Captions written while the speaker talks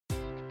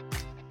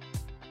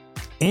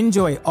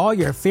Enjoy all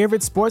your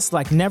favorite sports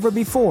like never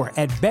before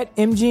at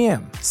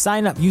BetMGM.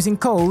 Sign up using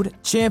code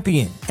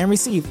CHAMPION and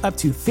receive up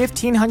to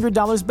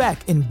 $1,500 back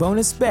in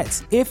bonus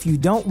bets if you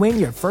don't win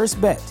your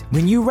first bet.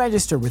 When you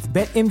register with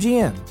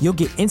BetMGM, you'll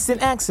get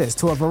instant access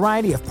to a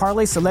variety of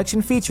parlay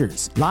selection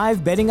features,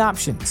 live betting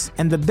options,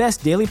 and the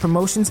best daily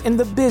promotions in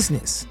the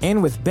business.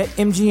 And with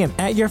BetMGM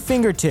at your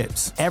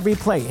fingertips, every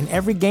play and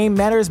every game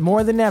matters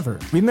more than ever.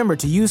 Remember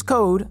to use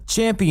code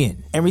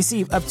CHAMPION and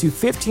receive up to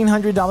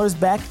 $1,500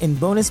 back in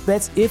bonus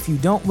bets if you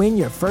don't win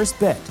your first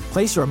bet.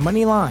 Place your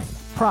money line,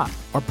 prop,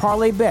 or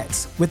parlay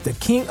bets with the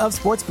king of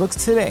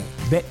sportsbooks today.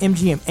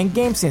 BetMGM and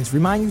GameSense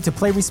remind you to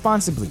play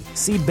responsibly.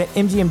 See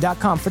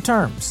BetMGM.com for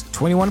terms.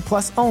 21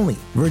 plus only.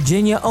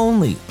 Virginia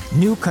only.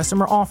 New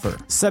customer offer.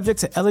 Subject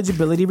to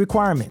eligibility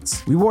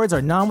requirements. Rewards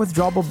are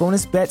non-withdrawable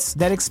bonus bets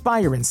that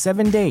expire in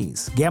 7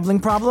 days. Gambling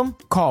problem?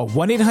 Call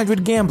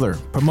 1-800-GAMBLER.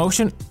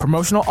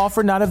 Promotional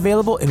offer not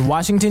available in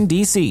Washington,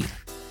 D.C.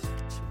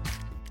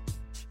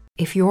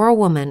 If you're a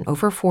woman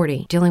over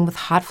 40 dealing with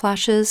hot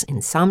flashes,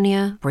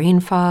 insomnia, brain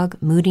fog,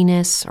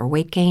 moodiness, or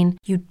weight gain,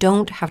 you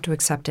don't have to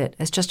accept it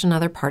as just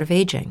another part of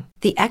aging.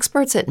 The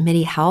experts at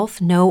MIDI Health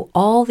know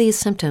all these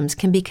symptoms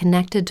can be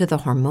connected to the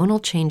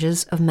hormonal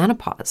changes of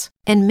menopause.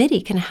 And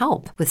MIDI can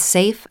help with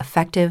safe,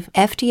 effective,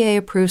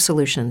 FDA-approved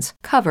solutions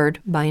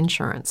covered by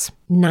insurance.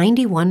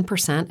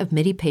 91% of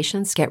MIDI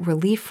patients get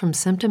relief from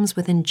symptoms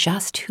within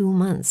just 2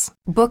 months.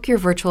 Book your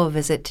virtual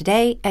visit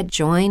today at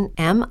joinmidi.com.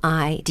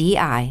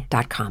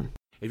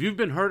 If you've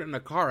been hurt in a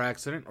car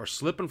accident or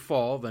slip and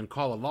fall, then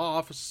call a law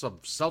office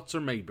of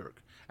Seltzer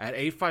Mayberg at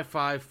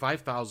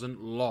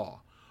 855-5000-LAW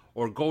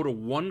or go to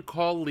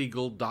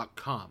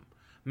onecalllegal.com.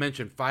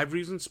 Mention 5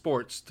 Reasons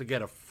Sports to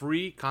get a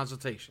free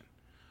consultation.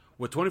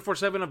 With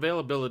 24/7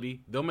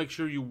 availability, they'll make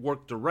sure you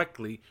work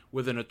directly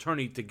with an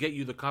attorney to get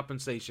you the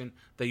compensation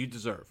that you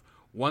deserve.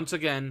 Once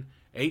again,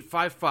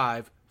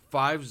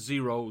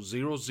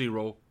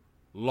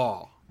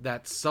 855-5000-LAW.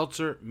 That's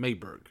Seltzer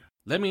Mayberg.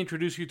 Let me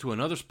introduce you to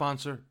another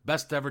sponsor,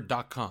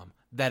 bestever.com.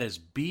 That is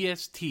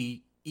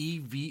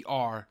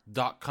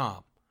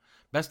BSTEVR.com.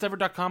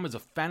 Bestever.com is a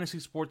fantasy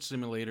sports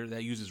simulator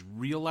that uses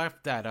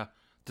real-life data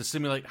to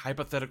simulate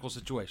hypothetical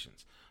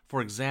situations.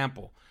 For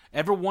example,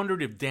 ever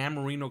wondered if Dan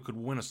Marino could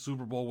win a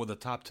Super Bowl with a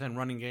top 10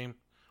 running game?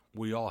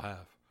 We all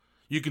have.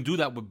 You can do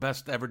that with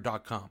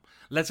bestever.com.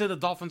 Let's say the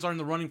Dolphins are in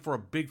the running for a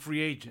big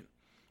free agent.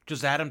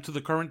 Just add him to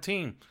the current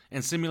team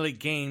and simulate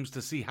games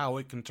to see how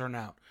it can turn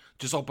out.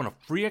 Just open a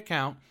free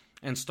account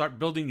and start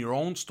building your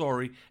own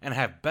story and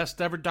have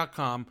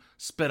bestever.com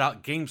spit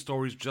out game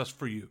stories just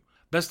for you.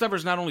 Bestever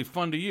is not only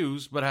fun to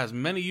use, but has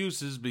many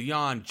uses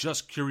beyond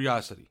just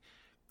curiosity.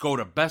 Go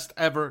to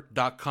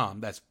bestever.com.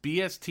 That's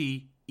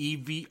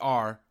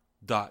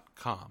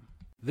BSTEVR.com.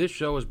 This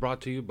show is brought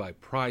to you by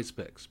Prize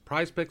Picks.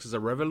 Prize Picks is a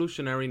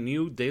revolutionary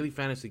new daily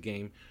fantasy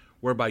game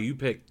whereby you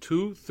pick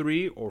 2,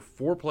 3, or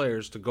 4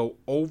 players to go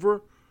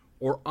over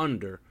or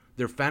under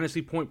their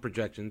fantasy point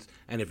projections,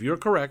 and if you're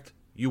correct,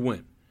 you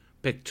win.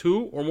 Pick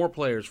 2 or more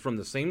players from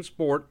the same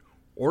sport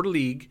or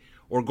league,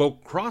 or go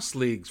cross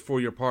leagues for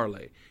your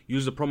parlay.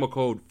 Use the promo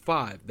code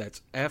 5,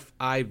 that's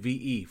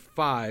FIVE,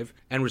 5,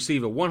 and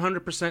receive a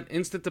 100%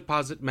 instant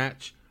deposit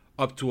match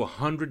up to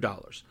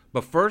 $100.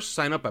 But first,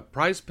 sign up at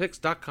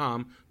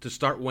prizepicks.com to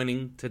start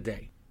winning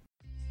today.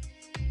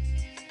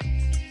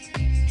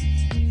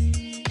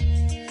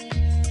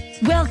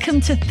 Welcome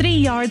to 3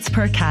 Yards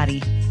Per Carry,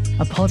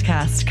 a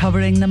podcast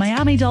covering the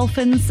Miami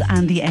Dolphins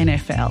and the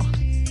NFL.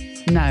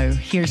 Now,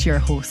 here's your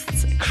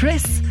hosts,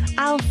 Chris,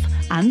 Alf,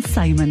 and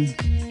Simon.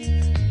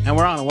 And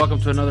we're on, and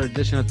welcome to another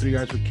edition of 3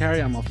 Yards Per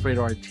Carry. I'm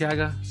Alfredo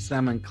Arteaga.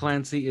 Simon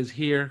Clancy is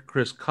here.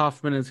 Chris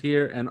Kaufman is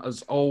here. And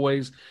as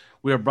always,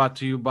 we are brought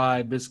to you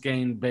by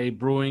Biscayne Bay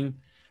Brewing.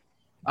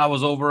 I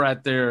was over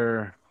at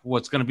their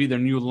what's going to be their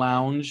new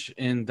lounge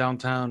in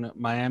downtown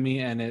Miami,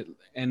 and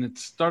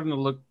it's starting to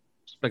look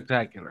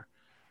spectacular.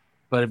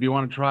 But if you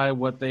want to try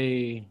what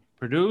they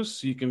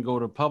produce, you can go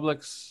to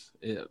Publix,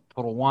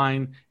 Total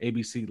Wine,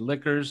 ABC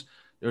Liquors,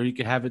 or you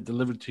can have it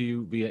delivered to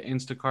you via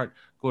Instacart.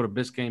 Go to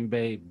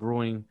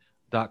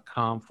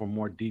BiscayneBayBrewing.com for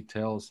more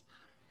details.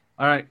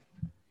 All right.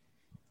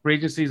 Free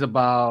agency is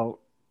about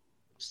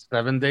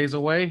 7 days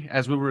away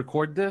as we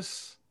record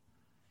this.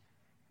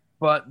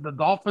 But the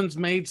Dolphins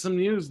made some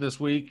news this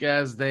week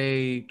as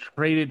they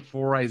traded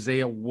for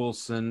Isaiah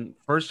Wilson.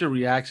 First, your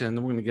reaction, and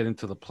then we're going to get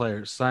into the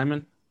players.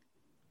 Simon,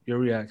 your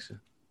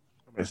reaction?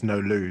 It's no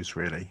lose,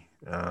 really.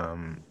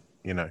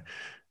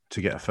 To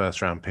get a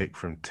first-round pick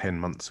from 10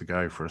 months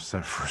ago for a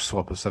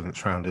swap of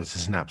seventh rounders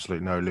is an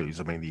absolute no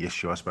lose. I mean, the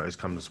issue, I suppose,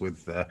 comes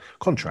with the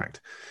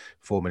contract,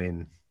 $4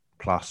 million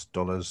plus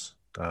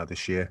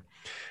this year.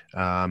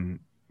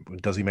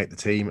 Does he make the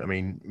team? I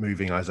mean,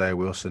 moving Isaiah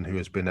Wilson, who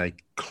has been a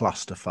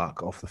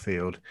clusterfuck off the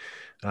field,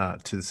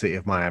 to the city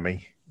of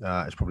Miami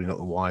is probably not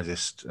the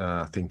wisest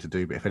thing to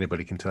do. But if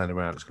anybody can turn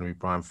around, it's going to be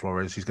Brian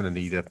Flores. He's going to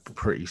need a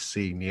pretty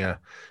senior,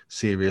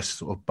 serious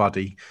sort of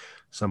buddy,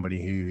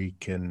 somebody who he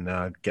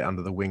can get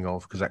under the wing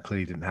of, because that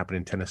clearly didn't happen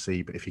in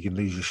Tennessee. But if you can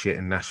lose your shit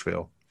in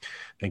Nashville,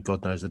 then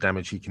God knows the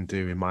damage he can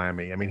do in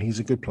Miami. I mean, he's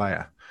a good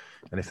player,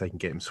 and if they can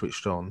get him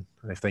switched on,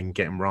 and if they can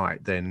get him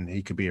right, then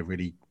he could be a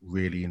really,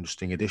 really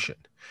interesting addition,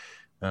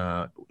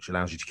 which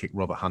allows you to kick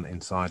Robert Hunt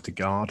inside to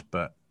guard.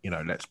 But,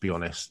 let's be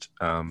honest,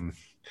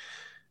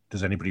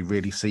 does anybody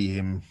really see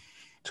him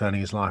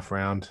turning his life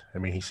around? I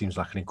mean, he seems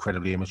like an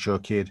incredibly immature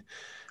kid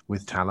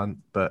with talent,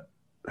 but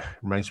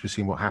remains to be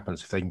seen what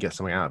happens. If they can get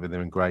something out of it,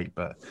 then great.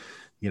 But,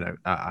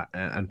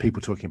 and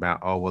people talking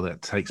about,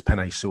 that takes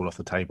Penei Sewell off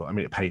the table. I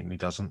mean, it patently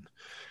doesn't.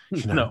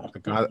 No.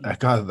 A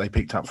guy that they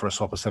picked up for a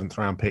swap of 7th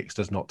round picks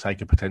does not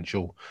take a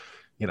potential,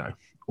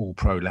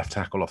 all-pro left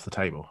tackle off the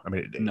table. I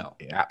mean,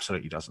 it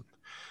absolutely doesn't.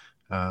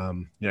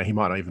 He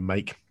might not even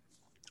make.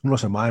 And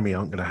also, Miami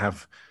aren't going to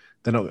have.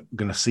 They're not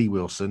going to see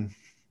Wilson.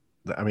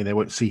 I mean, they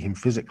won't see him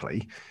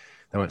physically.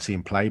 They won't see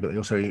him play, but they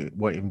also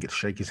won't even get to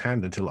shake his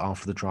hand until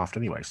after the draft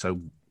anyway. So,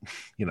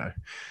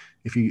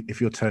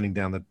 if you're turning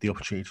down the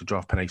opportunity to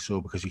draft Penei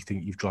Sewell because you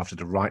think you've drafted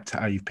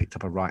you've picked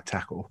up a right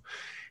tackle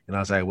in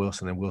Isaiah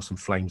Wilson, and Wilson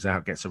flames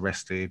out, gets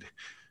arrested,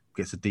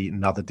 gets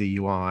another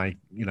DUI,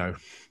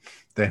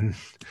 then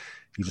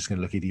you're just going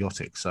to look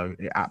idiotic. So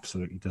it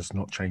absolutely does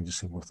not change a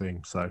single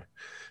thing. So,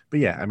 but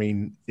yeah, I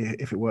mean,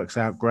 if it works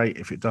out, great.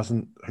 If it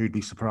doesn't, who'd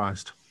be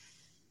surprised?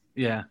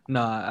 Yeah,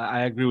 no,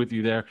 I agree with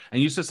you there.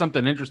 And you said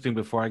something interesting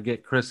before I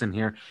get Chris in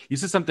here. You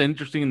said something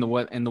interesting in the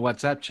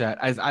WhatsApp chat.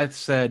 As I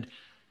said,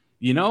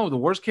 the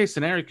worst case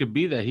scenario could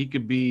be that he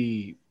could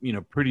be,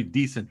 pretty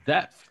decent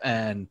depth.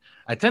 And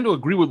I tend to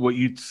agree with what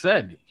you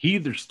said. He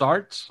either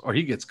starts or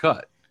he gets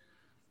cut,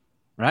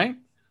 right?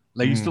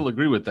 Like you still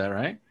agree with that,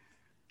 right?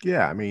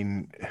 Yeah, I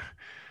mean,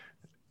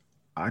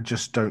 I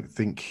just don't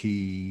think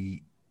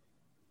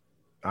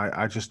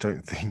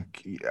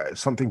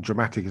something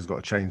dramatic has got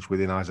to change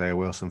within Isaiah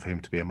Wilson for him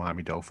to be a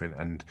Miami Dolphin.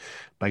 And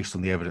based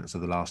on the evidence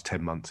of the last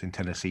 10 months in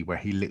Tennessee, where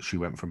he literally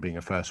went from being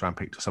a first-round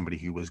pick to somebody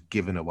who was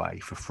given away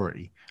for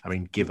free. I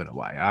mean, given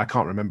away. I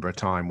can't remember a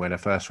time when a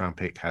first-round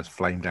pick has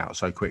flamed out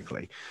so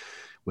quickly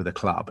with a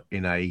club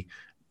in a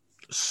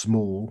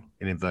small,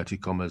 in inverted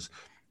commas,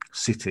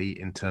 city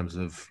in terms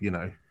of,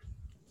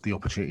 the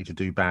opportunity to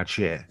do bad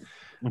shit.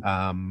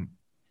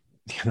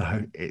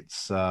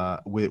 It's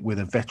with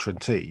a veteran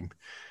team.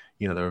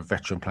 There are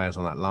veteran players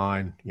on that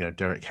line.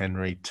 Derrick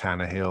Henry,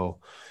 Tannehill.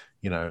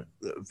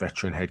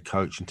 Veteran head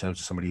coach in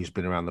terms of somebody who's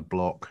been around the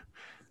block.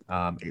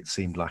 It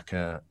seemed like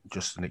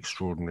just an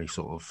extraordinary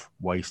sort of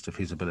waste of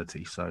his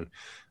ability. So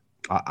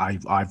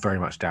I very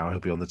much doubt he'll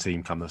be on the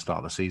team come the start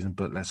of the season.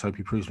 But let's hope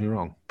he proves me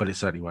wrong. But it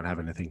certainly won't have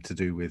anything to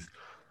do with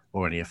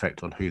or any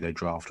effect on who they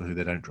draft or who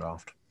they don't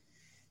draft.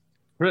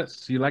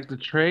 Chris, you like the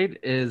trade?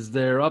 Is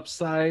there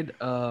upside,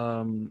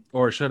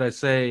 or should I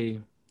say,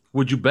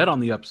 would you bet on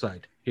the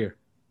upside here?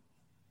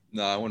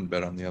 No, I wouldn't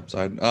bet on the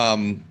upside. Did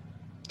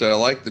I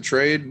like the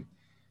trade?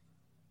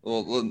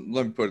 Well,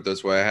 let me put it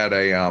this way: I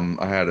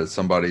had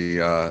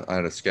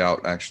a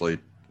scout actually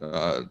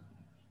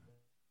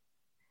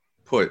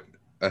put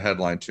a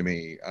headline to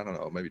me. I don't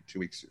know, maybe 2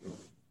 weeks,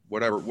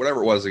 whatever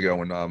it was ago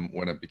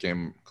when it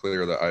became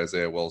clear that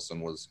Isaiah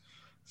Wilson was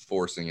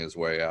forcing his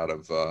way out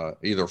of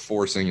either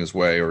forcing his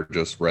way or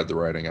just read the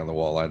writing on the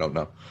wall. I don't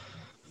know.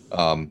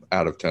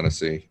 Out of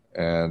Tennessee.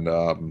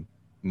 And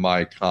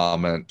my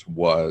comment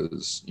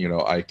was,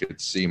 I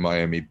could see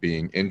Miami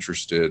being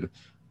interested,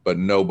 but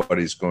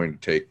nobody's going to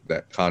take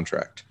that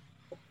contract.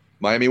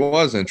 Miami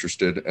was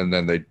interested, and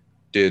then they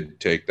did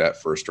take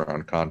that first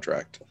round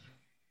contract.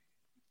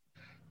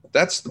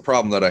 That's the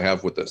problem that I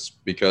have with this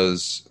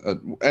because,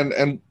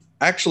 and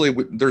actually,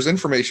 there's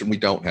information we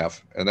don't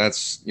have, and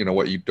that's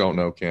what you don't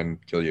know can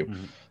kill you.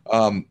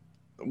 Mm-hmm.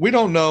 We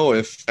don't know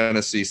if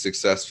Tennessee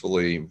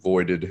successfully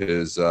voided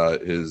his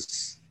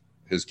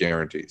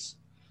guarantees.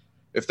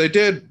 If they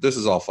did, this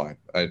is all fine.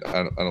 I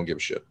don't give a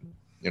shit.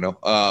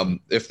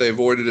 If they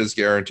voided his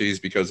guarantees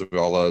because of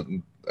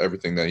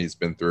everything that he's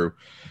been through,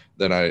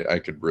 then I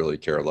could really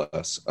care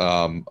less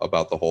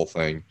about the whole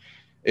thing.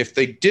 If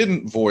they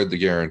didn't void the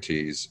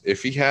guarantees,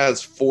 if he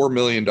has $4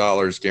 million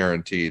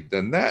guaranteed,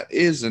 then that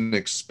is an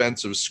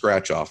expensive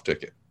scratch-off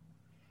ticket.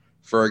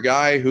 For a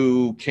guy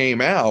who came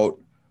out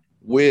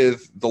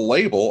with the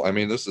label, I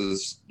mean, this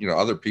is,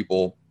 other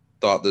people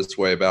thought this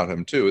way about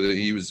him too, that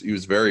he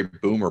was very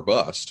boom or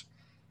bust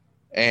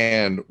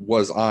and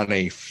was on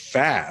a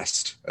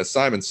fast, as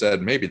Simon said,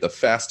 maybe the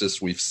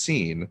fastest we've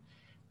seen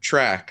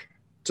track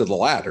to the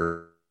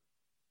ladder,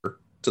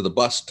 to the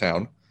bust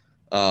town,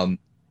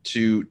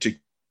 to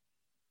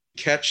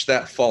catch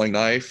that falling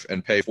knife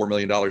and pay $4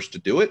 million to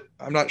do it.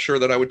 I'm not sure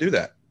that I would do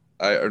that.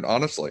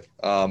 Honestly.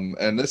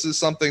 And this is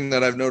something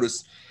that I've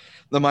noticed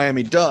the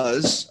Miami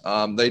does.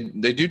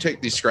 They do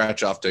take these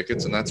scratch off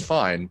tickets, and that's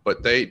fine,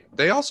 but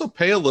they also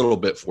pay a little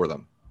bit for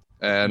them.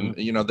 And,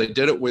 they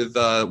did it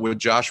with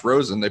Josh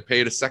Rosen. They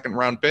paid a second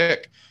round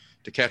pick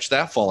to catch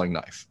that falling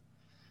knife.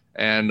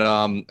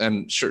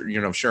 And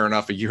sure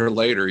enough, a year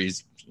later,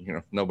 he's,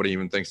 nobody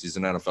even thinks he's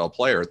an NFL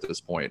player at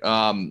this point.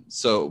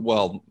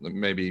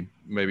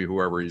 Maybe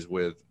whoever he's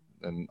with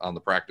and on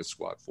the practice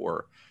squad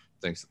for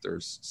thinks that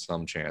there's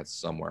some chance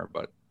somewhere,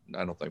 but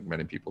I don't think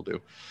many people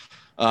do.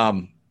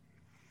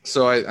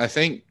 So I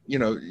think, you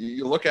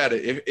look at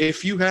it,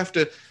 if you have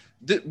to,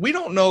 we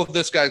don't know if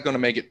this guy's going to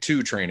make it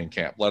to training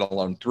camp, let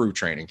alone through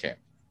training camp.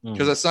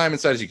 Because as Simon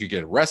says, he could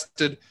get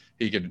arrested.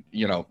 He could,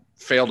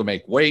 fail to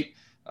make weight.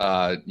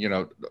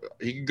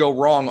 He could go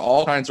wrong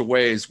all kinds of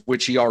ways,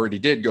 which he already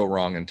did go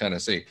wrong in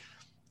Tennessee.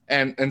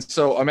 And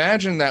so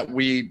imagine that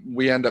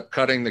we end up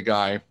cutting the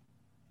guy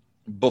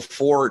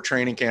before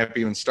training camp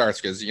even starts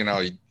because, he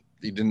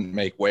didn't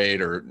make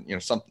weight or,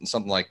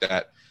 something like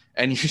that.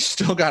 And you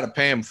still got to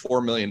pay him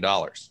 $4 million.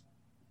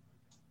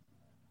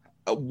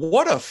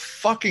 What a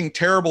fucking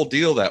terrible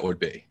deal that would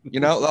be,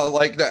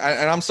 like that.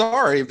 And I'm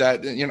sorry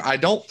that, I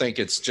don't think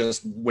it's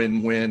just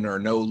win-win or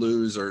no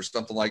lose or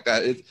something like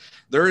that.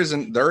 There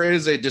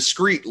is a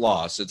discrete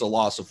loss. It's a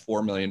loss of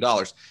 $4 million.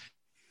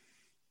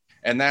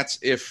 And that's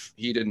if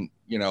he didn't,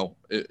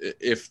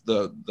 if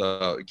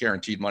the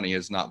guaranteed money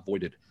is not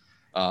voided.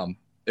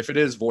 If it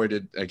is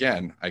voided,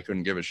 again, I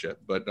couldn't give a shit.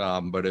 But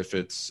if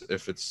it's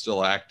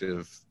still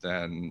active,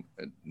 then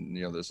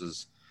this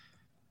is.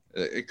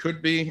 It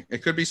could be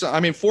so. I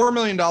mean, $4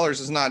 million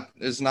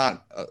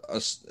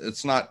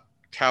it's not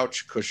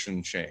couch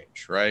cushion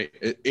change, right?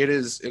 It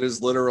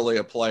is literally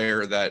a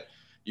player that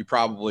you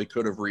probably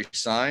could have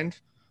re-signed,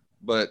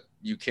 but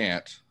you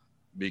can't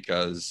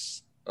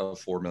because of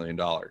 $4 million.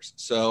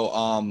 So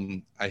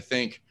I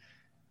think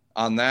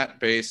on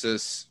that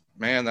basis,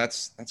 man,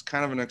 that's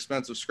kind of an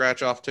expensive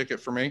scratch off ticket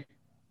for me.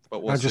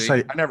 But we'll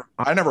see.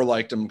 I never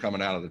liked him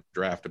coming out of the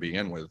draft to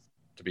begin with.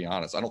 To be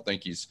honest, I don't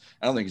think he's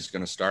going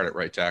to start at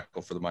right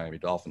tackle for the Miami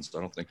Dolphins.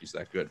 I don't think he's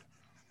that good.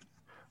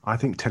 I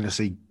think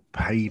Tennessee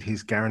paid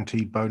his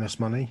guaranteed bonus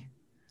money.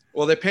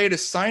 Well, they paid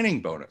his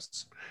signing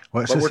bonus,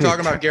 but we're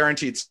talking about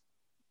guaranteed.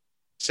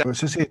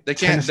 They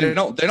can't. They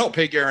don't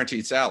pay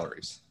guaranteed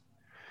salaries.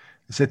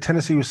 It said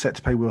Tennessee was set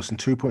to pay Wilson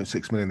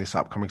 $2.6 million this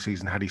upcoming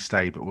season had he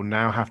stayed, but will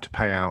now have to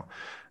pay out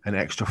an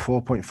extra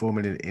 $4.4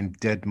 million in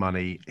dead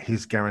money,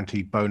 his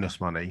guaranteed bonus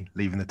money,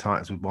 leaving the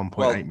Titans with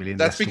 $1.8 million.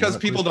 That's because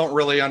people don't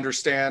really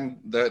understand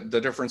the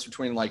difference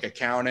between like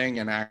accounting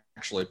and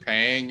actually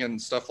paying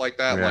and stuff like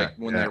that. Like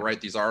when they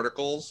write these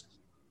articles,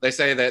 they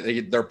say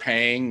that they're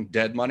paying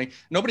dead money.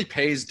 Nobody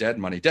pays dead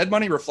money. Dead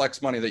money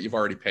reflects money that you've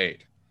already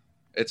paid.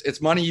 It's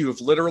money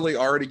you've literally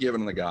already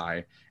given the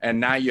guy,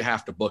 and now you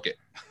have to book it.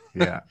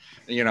 Yeah.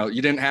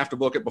 You didn't have to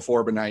book it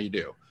before, but now you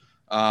do.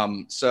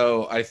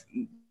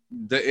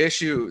 The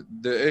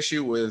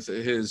issue with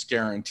his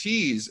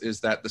guarantees is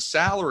that the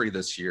salary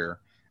this year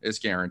is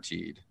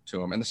guaranteed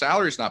to him, and the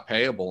salary is not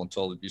payable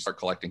until you start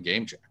collecting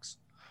game checks,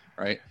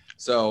 right?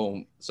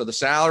 So the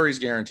salary is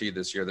guaranteed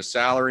this year. The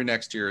salary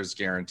next year is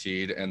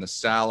guaranteed, and the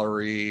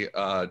salary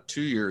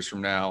 2 years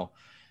from now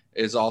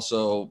is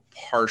also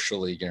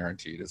partially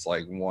guaranteed. It's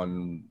like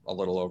a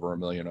little over $1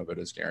 million of it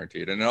is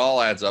guaranteed, and it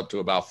all adds up to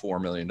about $4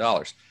 million.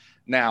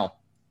 Now,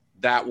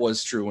 that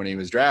was true when he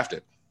was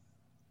drafted.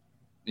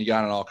 He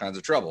got in all kinds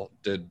of trouble.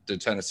 Did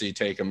Tennessee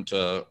take him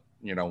to,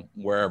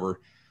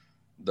 wherever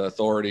the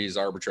authorities,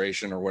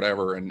 arbitration or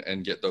whatever,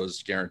 and get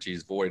those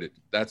guarantees voided?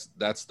 That's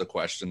the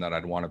question that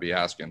I'd want to be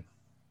asking.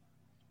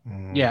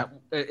 Yeah,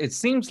 it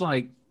seems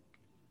like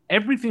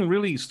everything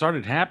really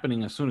started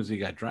happening as soon as he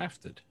got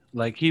drafted.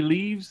 Like he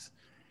leaves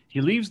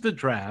the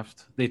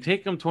draft. They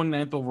take him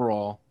 29th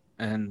overall.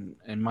 And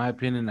in my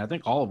opinion, I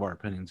think all of our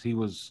opinions, he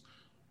was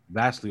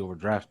vastly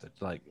overdrafted.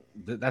 Like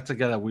that's a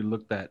guy that we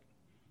looked at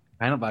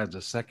kind of as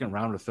a second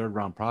round or third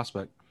round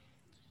prospect.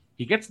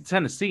 He gets to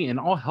Tennessee and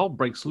all hell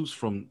breaks loose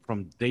from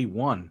day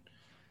one.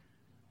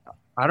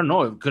 I don't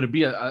know. Could it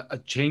be a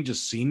change of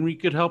scenery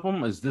could help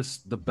him? Is this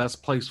the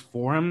best place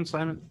for him,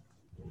 Simon?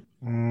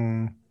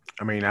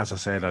 I mean, as I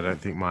said, I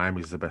don't think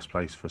Miami's the best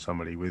place for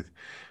somebody with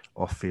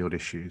off-field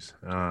issues.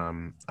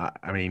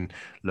 I mean,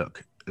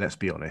 look, let's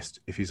be honest.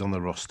 If he's on the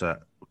roster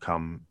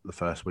come the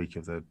first week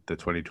of the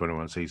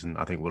 2021 season,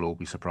 I think we'll all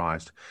be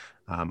surprised.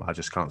 I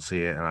just can't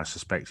see it, and I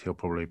suspect he'll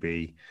probably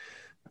be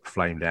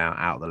flamed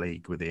out of the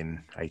league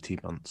within 18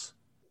 months.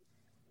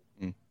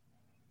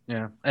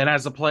 Yeah, and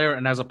as a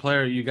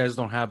player, you guys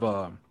don't have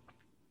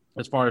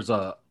as far as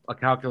a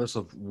calculus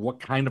of what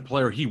kind of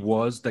player he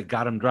was that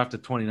got him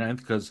drafted 29th,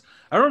 because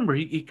I remember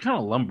he kind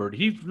of lumbered.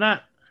 He's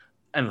not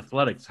an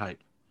athletic type.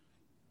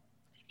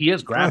 He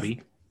has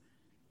grabby.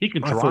 He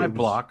can drive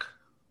block.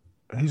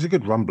 He's a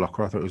good run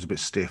blocker. I thought it was a bit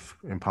stiff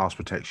in pass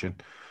protection.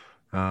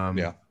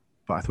 Yeah,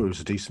 but I thought it was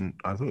a decent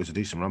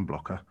run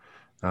blocker.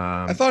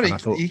 I thought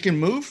he can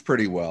move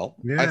pretty well.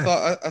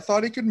 Yeah. I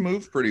thought he could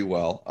move pretty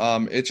well.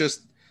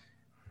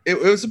 It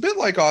was a bit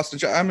like Austin.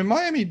 I mean,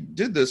 Miami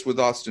did this with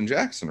Austin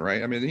Jackson,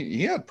 right? I mean,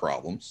 he had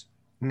problems.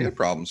 He had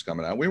problems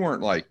coming out. We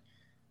weren't like,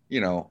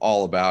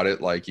 all about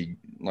it. Like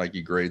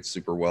he grades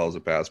super well as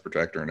a pass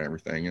protector and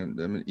everything. And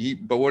I mean,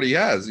 but what he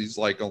has, he's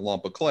like a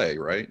lump of clay,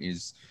 right?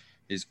 He's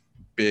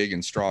big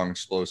and strong,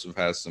 explosive,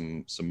 has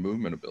some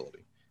movement ability.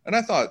 And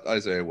I thought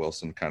Isaiah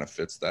Wilson kind of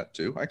fits that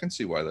too. I can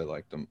see why they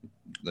liked him.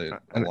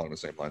 Along the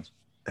same lines.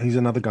 He's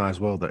another guy as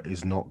well that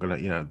is not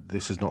going to,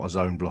 this is not a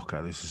zone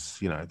blocker. This is,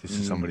 this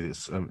is somebody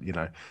that's,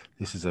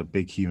 this is a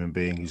big human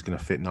being who's going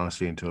to fit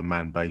nicely into a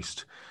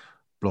man-based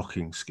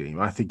blocking scheme.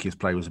 I think his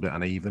play was a bit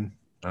uneven,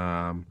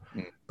 but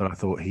I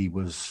thought he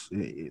was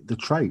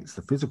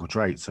the physical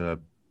traits are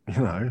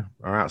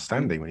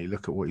outstanding when you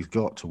look at what he's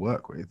got to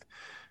work with.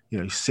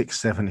 He's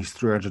 6'7", he's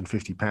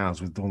 350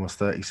 pounds with almost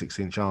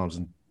 36-inch arms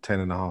and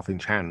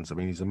 10.5-inch hands. I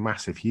mean, he's a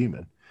massive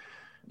human.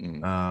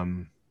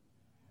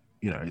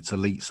 It's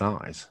elite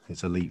size,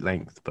 it's elite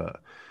length,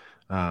 but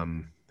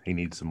he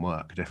needs some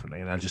work,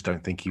 definitely. And I just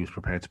don't think he was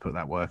prepared to put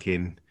that work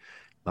in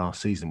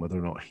last season. Whether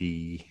or not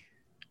he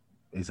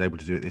is able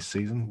to do it this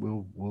season,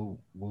 we'll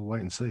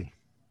wait and see.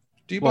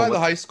 Do you buy the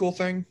high school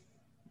thing?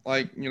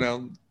 Like,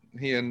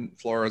 he and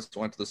Flores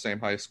went to the same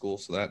high school,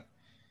 so that.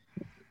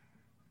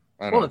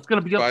 It's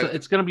going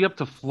to be up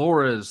to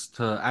Flores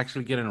to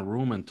actually get in a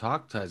room and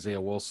talk to Isaiah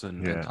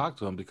Wilson and talk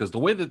to him, because the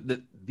way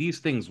that these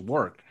things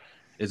work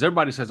is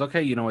everybody says,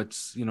 okay,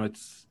 it's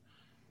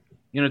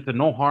a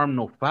no harm,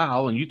 no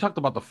foul. And you talked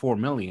about the $4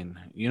 million.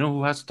 You know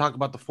who has to talk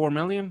about the $4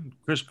 million?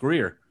 Chris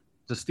Greer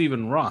to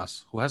Stephen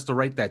Ross, who has to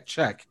write that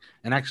check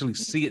and actually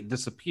see it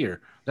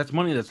disappear. That's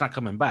money that's not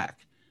coming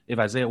back if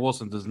Isaiah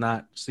Wilson does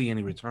not see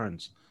any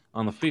returns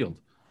on the field.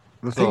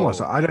 The thing was,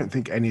 I don't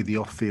think any of the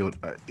off-field.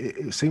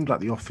 It seemed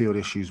like the off-field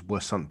issues were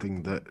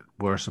something that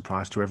were a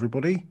surprise to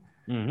everybody.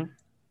 Mm-hmm. Do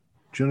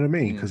you know what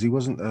I mean? Because he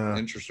wasn't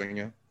interesting.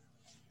 Yeah,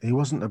 he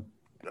wasn't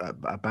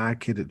a bad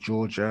kid at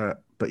Georgia.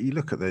 But you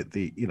look at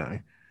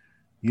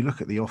you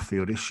look at the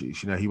off-field issues.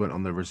 He went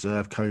on the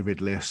reserve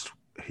COVID list.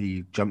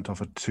 He jumped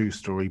off a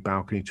 2-story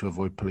balcony to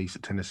avoid police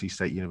at Tennessee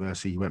State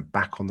University. He went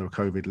back on the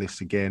COVID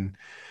list again.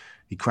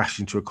 He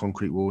crashed into a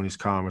concrete wall in his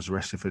car and was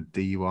arrested for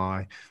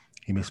DUI.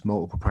 He missed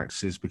multiple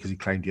practices because he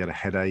claimed he had a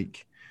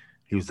headache.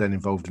 He was then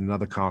involved in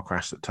another car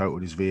crash that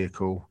totaled his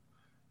vehicle.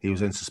 He was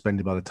then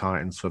suspended by the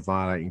Titans for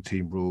violating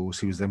team rules.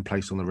 He was then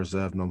placed on the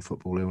reserve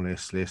non-football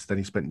illness list. Then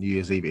he spent New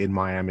Year's Eve in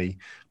Miami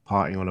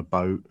partying on a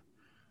boat.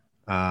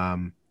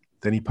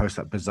 Then he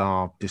posted that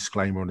bizarre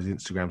disclaimer on his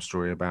Instagram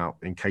story about,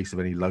 in case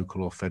of any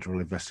local or federal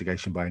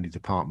investigation by any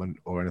department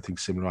or anything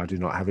similar, I do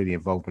not have any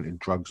involvement in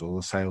drugs or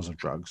the sales of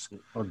drugs.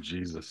 Oh,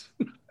 Jesus.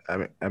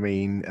 I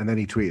mean, and then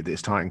he tweeted that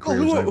his Titan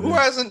career was over. Who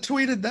hasn't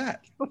tweeted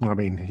that? I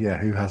mean, yeah,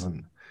 who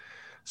hasn't?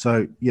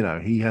 So,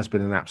 he has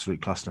been an absolute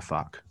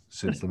clusterfuck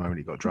since the moment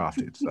he got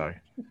drafted. So,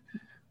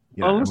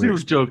 unless he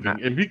was joking.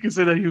 If he could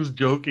say that he was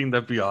joking,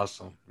 that'd be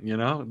awesome.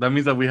 That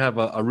means that we have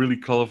a really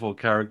colorful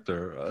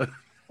character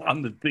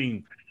on the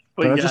team.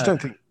 But I just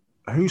don't think,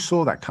 who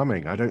saw that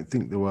coming? I don't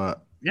think there were.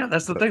 Yeah,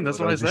 that's the thing. That's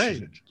what I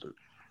say.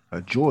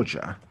 At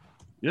Georgia.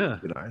 Yeah.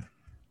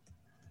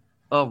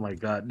 Oh my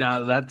God!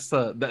 Now that's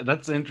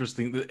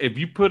interesting. If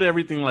you put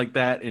everything like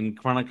that in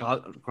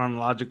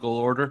chronological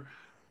order,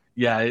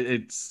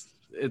 it's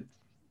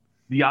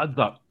the odds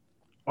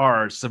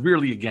are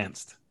severely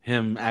against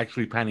him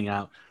actually panning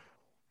out.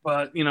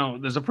 But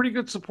there's a pretty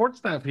good support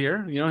staff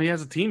here. He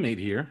has a teammate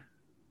here.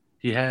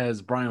 He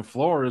has Brian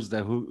Flores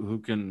who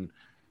can.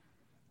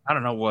 I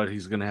don't know what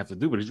he's going to have to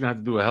do, but he's going to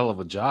have to do a hell of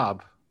a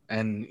job.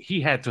 And he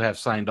had to have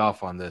signed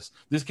off on this.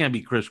 This can't be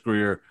Chris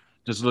Greer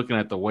just looking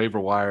at the waiver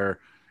wire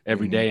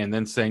every day and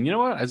then saying, you know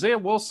what, Isaiah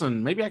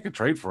Wilson, maybe I could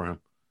trade for him.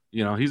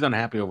 He's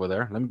unhappy over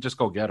there. Let me just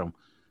go get him.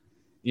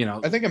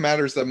 I think it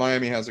matters that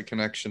Miami has a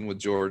connection with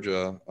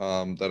Georgia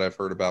that I've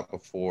heard about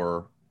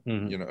before,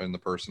 in the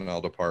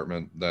personnel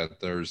department, that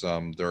there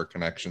are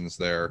connections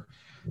there.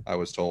 I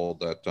was told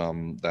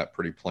that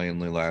pretty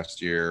plainly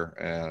last year,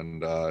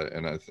 and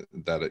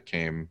that it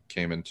came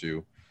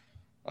into,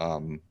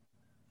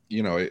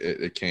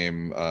 it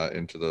came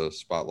into the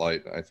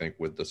spotlight, I think,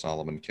 with the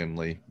Solomon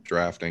Kinley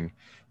drafting,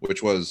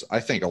 which was,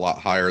 I think, a lot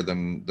higher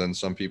than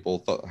some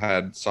people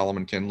had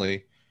Solomon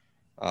Kinley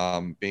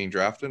being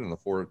drafted in the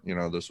fourth.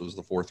 This was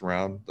the fourth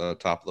round, the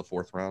top of the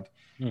fourth round.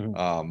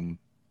 Mm-hmm.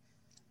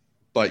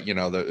 But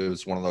it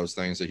was one of those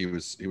things that he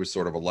was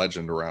sort of a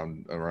legend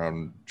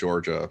around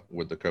Georgia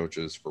with the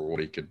coaches for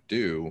what he could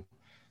do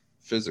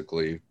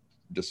physically,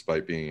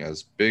 despite being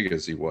as big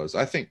as he was.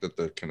 I think that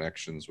the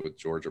connections with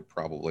Georgia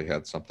probably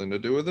had something to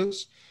do with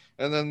this.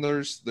 And then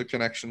there's the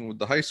connection with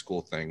the high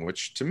school thing,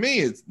 which to me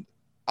is,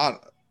 I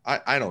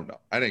don't know.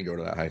 I didn't go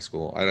to that high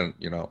school. I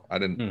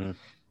didn't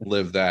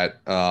live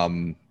that.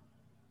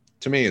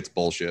 To me, it's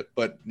bullshit,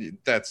 but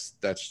that's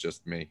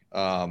just me.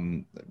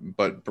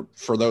 But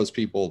for those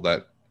people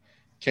that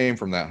came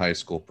from that high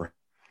school,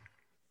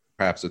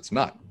 perhaps it's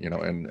not,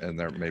 and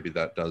there, maybe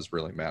that does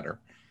really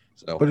matter.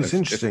 So, but it's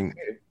interesting.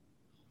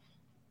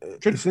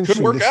 Could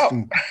work out.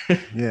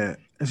 Yeah,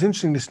 it's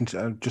interesting listening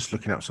to just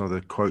looking up some of the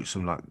quotes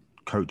from like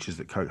coaches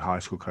that coach high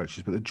school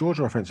coaches. But the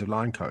Georgia offensive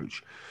line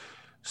coach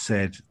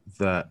said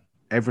that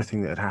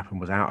everything that had happened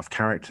was out of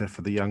character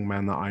for the young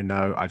man that I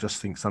know. I just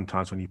think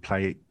sometimes when you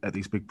play at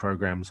these big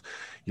programs,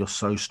 you're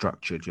so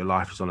structured. Your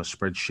life is on a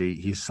spreadsheet.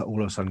 He's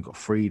all of a sudden got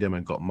freedom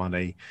and got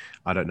money.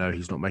 I don't know.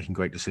 He's not making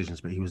great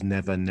decisions, but he was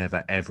never,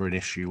 ever an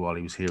issue while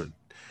he was here.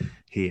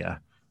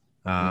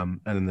 And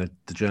then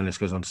the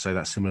journalist goes on to say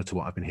that's similar to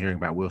what I've been hearing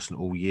about Wilson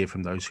all year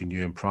from those who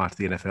knew him prior to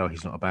the NFL.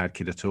 He's not a bad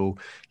kid at all.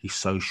 He's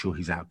social.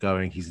 He's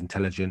outgoing. He's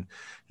intelligent.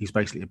 He's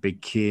basically a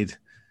big kid.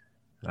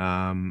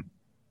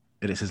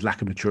 and it says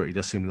lack of maturity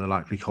does seem the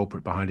likely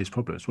culprit behind his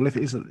problems. Well, if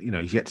it isn't,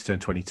 he's yet to turn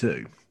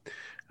 22,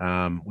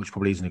 which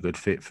probably isn't a good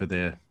fit for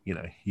the,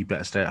 you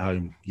better stay at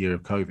home year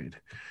of COVID.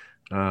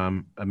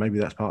 And maybe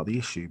that's part of the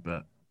issue,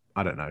 but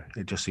I don't know.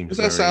 It just seems.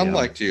 What does that sound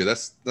like to you? That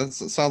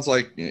sounds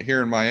like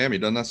here in Miami.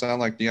 Doesn't that sound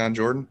like Deion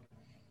Jordan?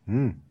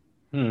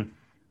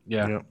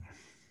 Yeah,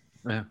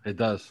 it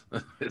does.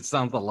 It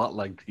sounds a lot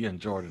like Deion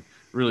Jordan.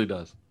 It really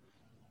does.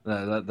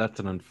 That's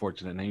an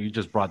unfortunate name. You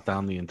just brought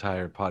down the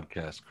entire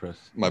podcast, Chris.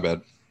 My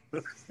bad.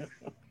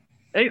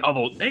 Hey,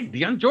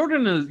 Deion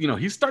Jordan is,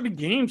 he started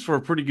games for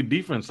a pretty good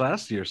defense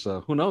last year,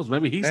 so who knows?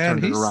 Maybe he's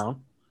turned it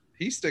around.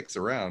 He sticks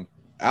around.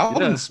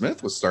 Alvin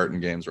Smith was starting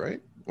games, right?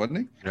 Wasn't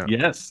he? Yeah.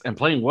 Yes, and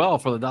playing well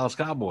for the Dallas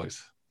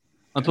Cowboys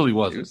until he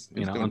wasn't,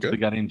 until he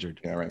got injured.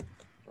 Yeah,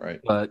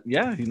 right. But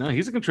yeah,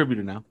 he's a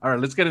contributor now. All right,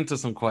 let's get into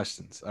some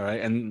questions. All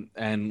right,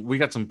 and we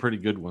got some pretty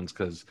good ones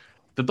because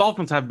the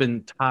Dolphins have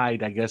been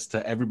tied, I guess,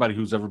 to everybody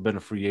who's ever been a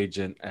free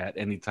agent at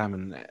any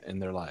time in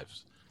their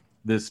lives.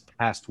 This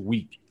past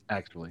week,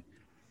 actually.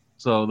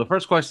 So the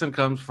first question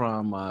comes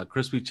from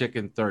Crispy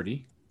Chicken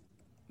 30.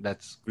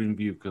 That's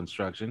Greenview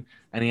Construction.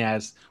 And he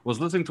was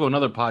listening to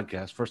another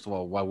podcast. First of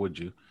all, why would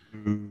you?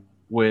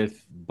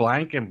 With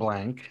blank and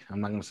blank.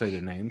 I'm not going to say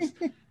their names.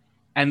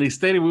 And they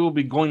stated we will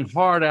be going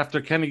hard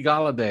after Kenny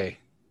Golladay.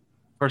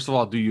 First of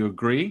all, do you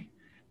agree?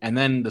 And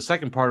then the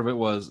second part of it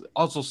was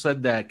also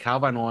said that Kyle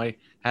Van Noy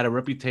had a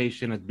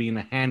reputation as being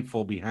a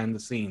handful behind the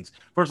scenes.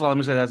 First of all, let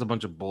me say that's a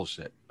bunch of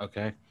bullshit,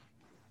 okay?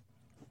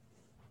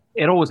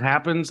 It always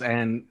happens,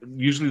 and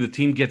usually the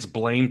team gets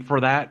blamed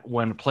for that.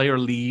 When a player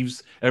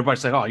leaves,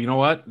 everybody's like, oh, you know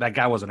what? That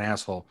guy was an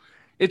asshole.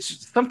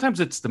 Sometimes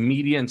it's the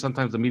media, and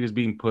sometimes the media is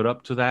being put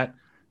up to that.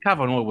 Kyle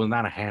Van Noy was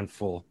not a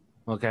handful,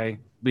 okay,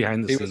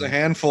 behind the scenes. He was a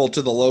handful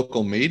to the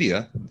local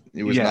media.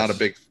 He was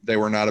they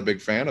were not a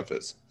big fan of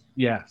his.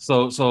 Yeah,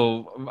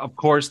 so of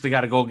course they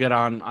got to go get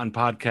on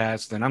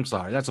podcasts, and I'm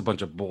sorry, that's a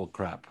bunch of bull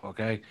crap,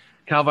 okay?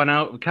 Kyle Van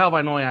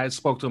Noy, I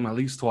spoke to him at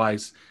least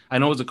twice. I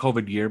know it was a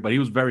COVID year, but he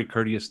was very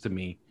courteous to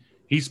me.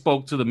 He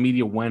spoke to the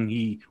media when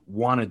he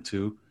wanted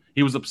to.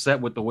 He was upset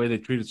with the way they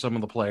treated some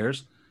of the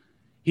players.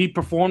 He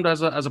performed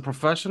as a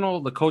professional.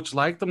 The coach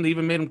liked him. They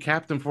even made him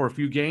captain for a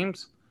few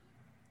games.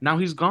 Now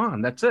he's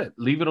gone. That's it.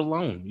 Leave it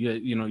alone.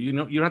 You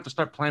don't have to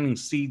start planting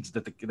seeds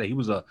that he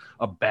was a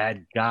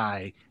bad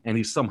guy and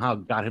he somehow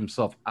got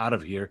himself out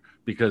of here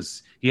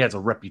because he has a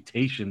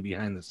reputation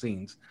behind the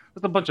scenes.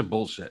 That's a bunch of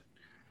bullshit.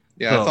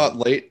 Yeah, I thought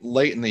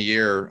late in the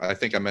year, I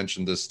think I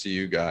mentioned this to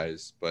you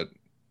guys, but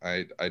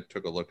I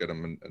took a look at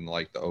him in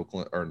like the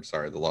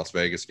Las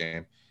Vegas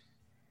game,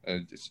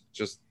 and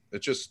it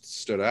just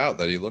stood out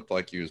that he looked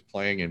like he was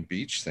playing in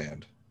beach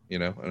sand,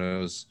 and it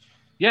was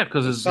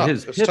because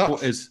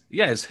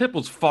his hip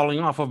was falling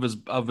off of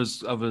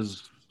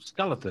his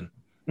skeleton.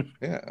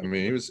 Yeah, I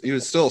mean he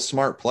was still a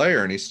smart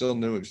player and he still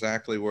knew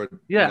exactly what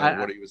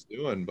he was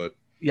doing, but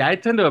yeah, I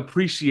tend to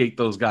appreciate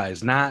those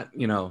guys, not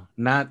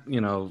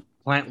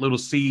plant little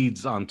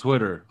seeds on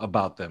Twitter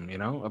about them,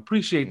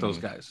 appreciate those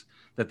guys.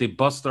 That they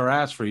bust their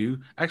ass for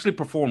you, actually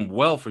perform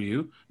well for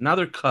you. Now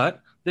they're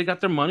cut. They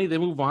got their money. They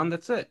move on.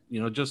 That's it.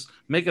 Just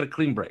make it a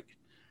clean break.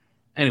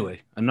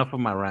 Anyway, enough of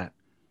my rant.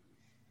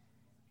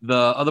 The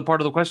other part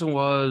of the question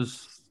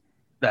was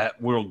that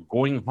we're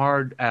going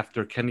hard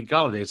after Kenny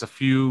Golladay. There's a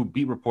few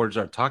beat reporters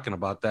are talking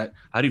about that.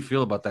 How do you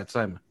feel about that,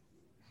 Simon?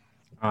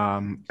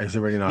 He's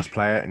a really nice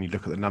player, and you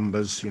look at the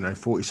numbers.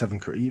 47.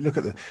 You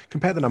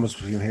compare the numbers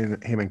between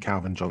him and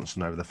Calvin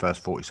Johnson over the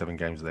first 47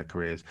 games of their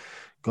careers.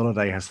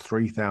 Golladay has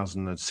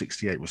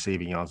 3,068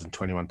 receiving yards and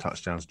 21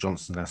 touchdowns.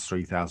 Johnson has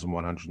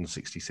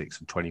 3,166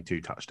 and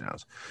 22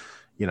 touchdowns.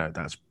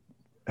 That's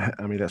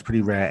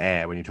pretty rare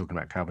air when you're talking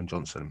about Calvin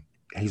Johnson.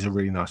 He's a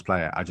really nice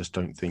player. I just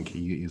don't think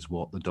he is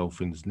what the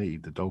Dolphins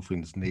need. The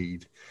Dolphins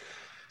need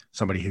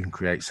somebody who can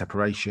create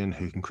separation,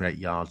 who can create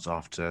yards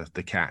after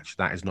the catch.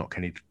 That is not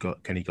Kenny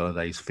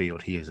Galladay's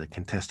field. He is a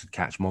contested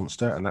catch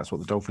monster, and that's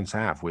what the Dolphins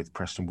have with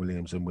Preston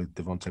Williams and with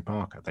Devontae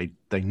Parker.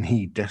 They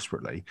need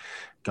desperately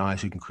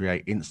guys who can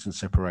create instant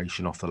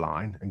separation off the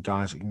line and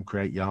guys who can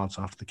create yards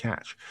after the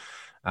catch.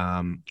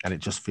 And it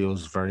just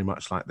feels very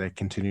much like they're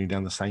continuing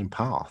down the same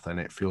path,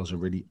 and it feels a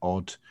really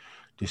odd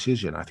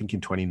decision. I think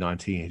in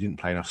 2019 he didn't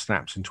play enough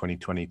snaps in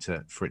 2020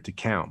 for it to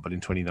count, but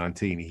in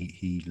 2019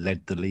 he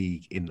led the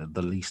league in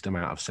the least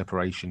amount of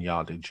separation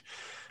yardage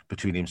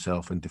between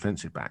himself and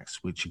defensive backs,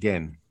 which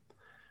again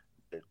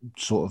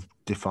sort of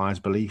defies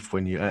belief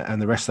when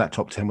and the rest of that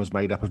top 10 was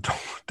made up of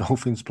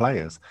Dolphins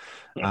players.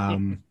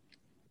 It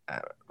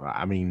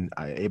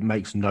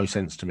makes no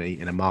sense to me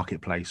in a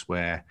marketplace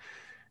where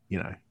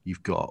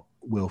you've got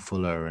Will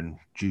Fuller and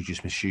Juju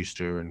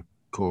Smith-Schuster and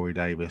Corey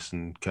Davis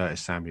and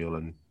Curtis Samuel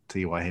and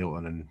T.Y.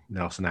 Hilton and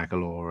Nelson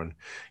Aguilar, and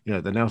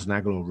the Nelson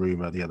Aguilar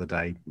rumor the other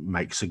day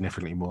makes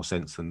significantly more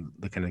sense than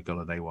the Kenny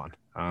Golladay one.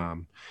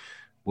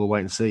 We'll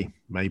wait and see.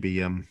 Maybe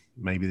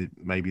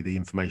the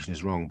information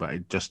is wrong, but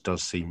it just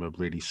does seem a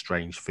really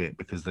strange fit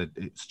because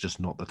it's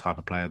just not the type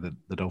of player that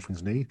the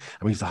Dolphins need.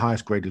 I mean, he's the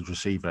highest graded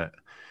receiver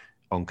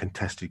on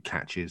contested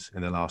catches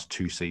in the last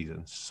 2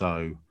 seasons.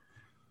 So,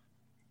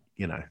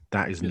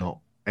 That is not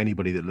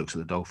anybody that looks at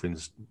the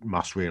Dolphins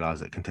must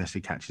realize that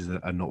contested catches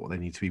are not what they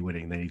need to be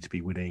winning. They need to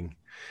be winning.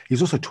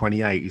 He's also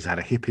 28. He's had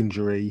a hip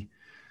injury.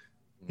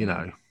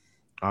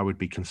 I would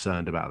be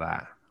concerned about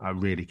that. I'm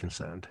really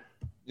concerned.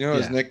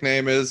 His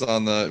nickname is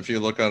if you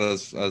look at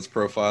his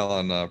profile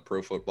on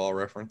Pro Football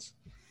Reference,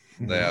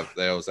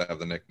 they always have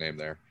the nickname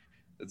there.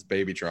 It's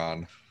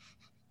Babytron.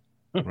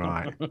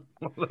 Right.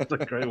 That's a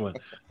great one.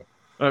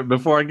 All right,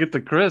 before I get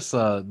to Chris,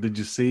 did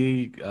you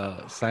see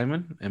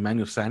Simon,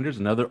 Emmanuel Sanders,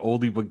 another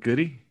oldie but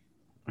goodie?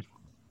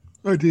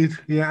 I did,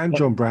 yeah, and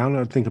John Brown.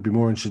 I think I'd be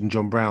more interested in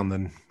John Brown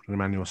than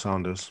Emmanuel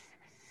Sanders.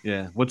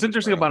 Yeah. What's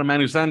interesting about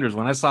Emmanuel Sanders,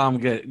 when I saw him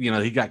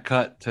he got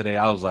cut today,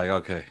 I was like,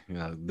 okay,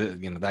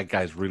 that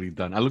guy's really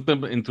done. I looked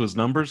into his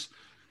numbers.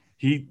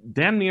 He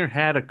damn near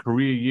had a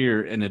career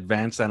year in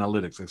advanced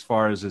analytics as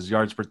far as his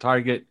yards per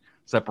target,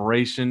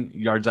 separation,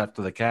 yards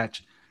after the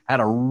catch. Had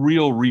a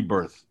real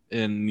rebirth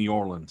in New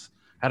Orleans.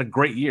 Had a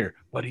great year,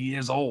 but he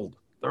is old,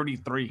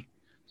 33.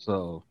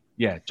 So,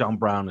 yeah, John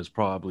Brown is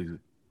probably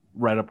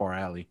right up our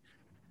alley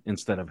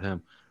instead of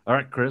him. All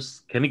right,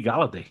 Chris, Kenny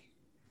Golladay.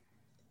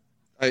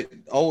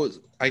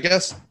 I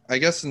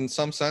guess in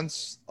some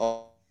sense,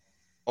 I'll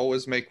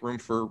always make room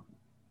for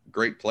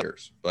great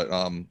players. But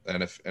and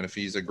if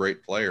he's a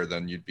great player,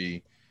 then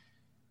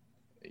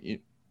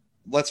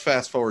let's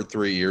fast forward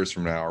 3 years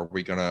from now. Are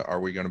we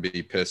gonna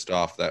be pissed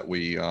off that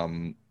we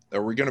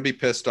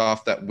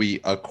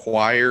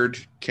acquired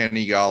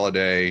Kenny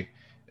Golladay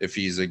if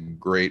he's a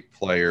great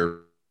player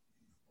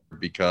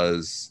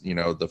because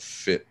the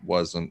fit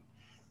wasn't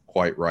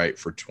quite right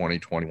for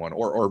 2021,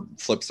 or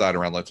flip side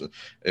around,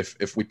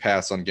 if we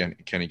pass on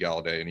Kenny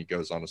Golladay and he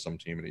goes on to some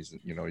team and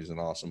he's an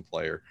awesome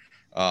player,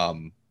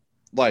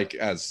 like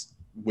as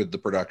with the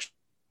production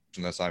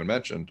that Simon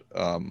mentioned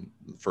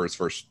for his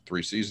first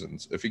 3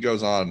 seasons, if he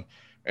goes on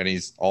and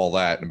he's all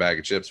that in a bag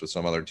of chips with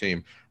some other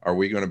team, are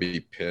we going to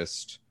be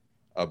pissed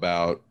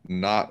about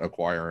not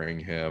acquiring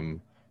him,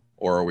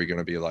 or are we going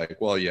to be like,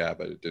 well, yeah,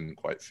 but it didn't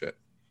quite fit?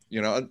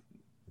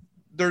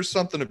 There's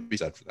something to be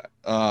said for that.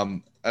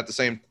 At the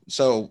same,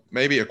 so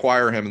maybe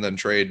acquire him and then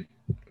trade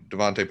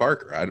Devontae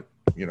Parker.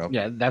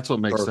 Yeah, that's what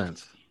makes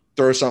sense.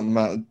 Throw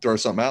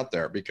something out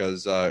there,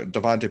 because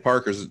Devontae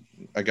Parker's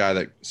a guy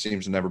that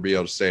seems to never be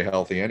able to stay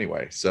healthy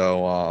anyway.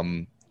 So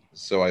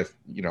I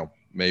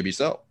maybe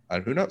so.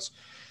 Who knows?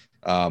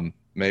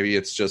 Maybe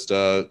it's just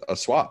a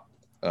swap.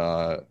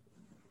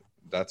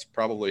 That's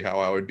probably how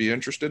I would be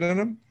interested in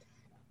him.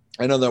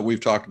 I know that we've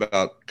talked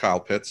about Kyle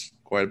Pitts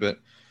quite a bit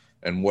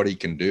and what he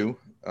can do,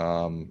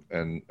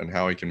 and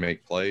how he can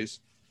make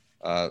plays.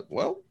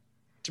 Well,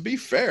 to be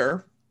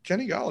fair,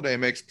 Kenny Golladay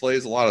makes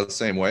plays a lot of the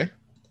same way.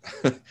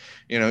 He's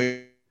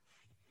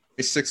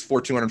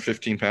 6'4",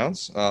 215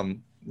 pounds.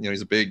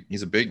 He's a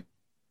big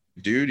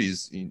dude.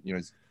 He's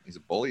a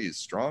bully. He's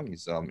strong.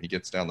 He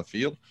gets down the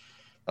field.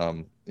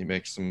 He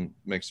makes some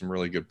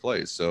really good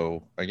plays.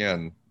 So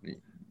again,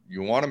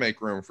 you want to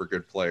make room for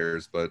good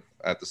players, but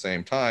at the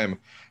same time,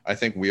 I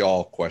think we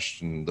all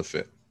question the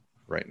fit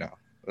right now,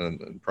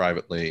 and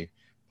privately,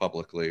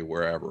 publicly,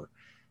 wherever.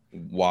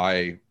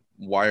 Why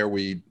are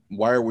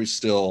we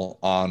still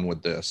on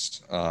with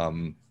this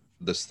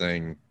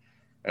thing?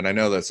 And I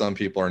know that some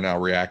people are now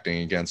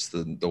reacting against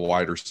the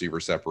wide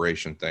receiver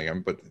separation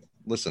thing. But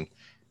listen,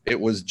 it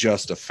was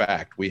just a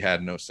fact. We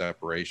had no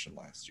separation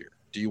last year.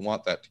 Do you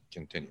want that to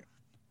continue?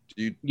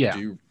 Do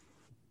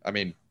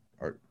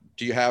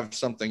you have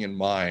something in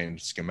mind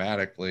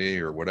schematically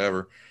or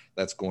whatever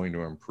that's going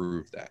to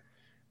improve that?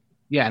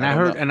 Yeah, and I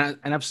heard, and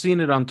I've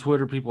seen it on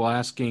Twitter, people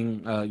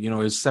asking,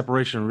 is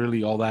separation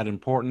really all that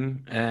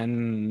important?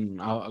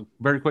 And a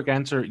very quick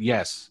answer,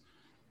 yes.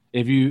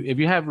 If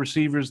you have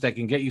receivers that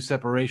can get you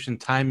separation,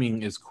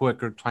 timing is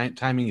quicker,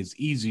 timing is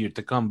easier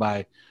to come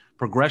by,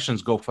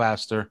 progressions go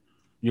faster,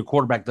 your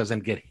quarterback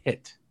doesn't get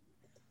hit.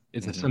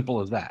 It's as simple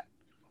as that.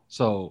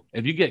 So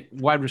if you get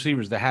wide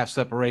receivers that have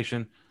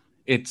separation,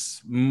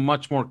 it's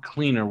much more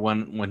cleaner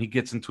when he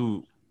gets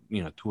into,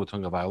 Tua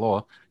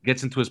Tagovailoa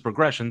gets into his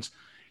progressions.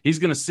 He's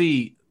going to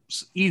see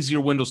easier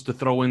windows to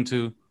throw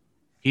into.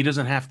 He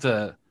doesn't have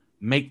to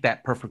make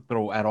that perfect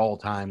throw at all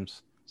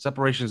times.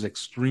 Separation is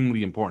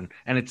extremely important,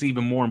 and it's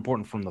even more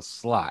important from the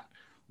slot,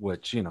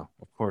 which, of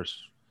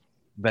course,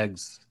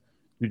 begs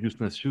Juju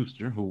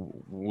Smith-Schuster, who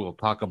we'll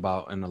talk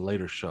about in a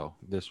later show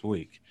this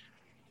week.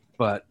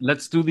 But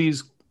let's do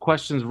these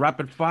questions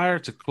rapid fire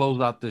to close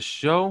out this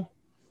show.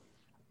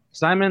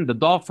 Simon, the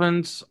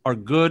Dolphins are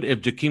good if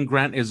Jakeem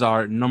Grant is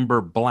our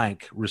number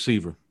blank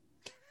receiver.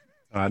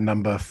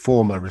 Number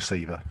former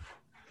receiver.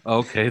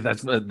 Okay,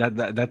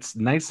 that's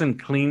nice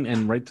and clean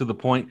and right to the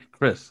point.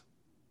 Chris?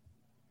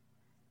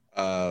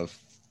 5,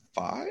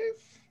 I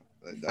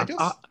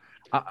guess.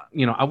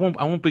 I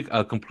won't be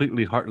a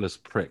completely heartless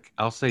prick.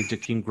 I'll say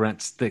Jakeem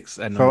Grant sticks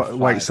at number 5.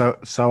 Wait,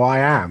 so I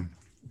am.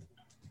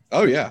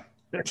 Oh yeah.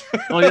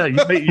 Oh yeah,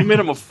 you made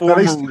him a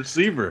former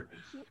receiver.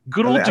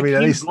 Good old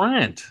Jakeem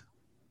Grant.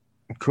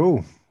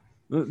 Cool.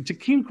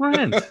 Jakeem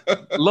Grant,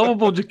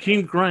 lovable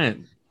Jakeem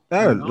Grant.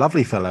 No,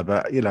 lovely fella,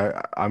 but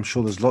I'm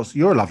sure there's lots.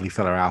 You're a lovely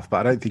fella, Alf, but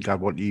I don't think I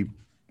want you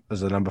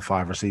as a number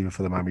 5 receiver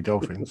for the Miami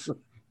Dolphins.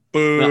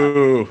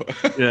 Boo.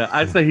 Yeah,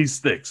 I'd say he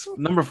sticks.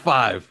 Number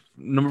five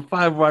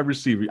wide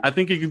receiver. I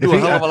think he can do a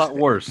hell of a lot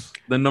worse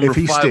than number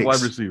 5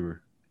 wide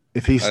receiver.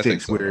 If he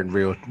sticks, so. we're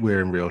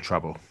in real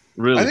trouble.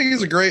 Really? I think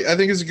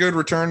he's a good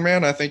return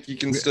man. I think he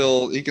can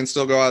still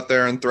go out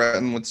there and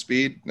threaten with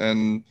speed.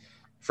 And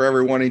for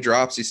every one he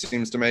drops, he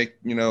seems to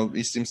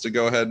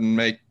go ahead and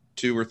make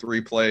 2 or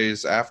 3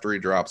 plays after he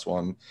drops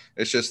one.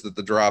 It's just that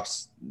the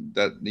drops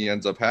that he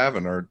ends up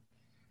having are,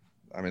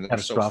 I mean, they're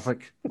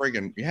catastrophic. So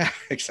friggin', yeah,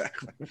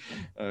 exactly.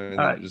 All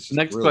right,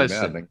 next really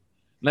question. Maddening.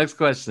 Next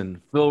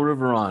question. Phil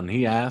Riveron.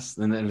 He asked,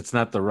 and it's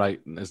not that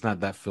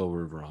Phil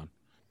Riveron.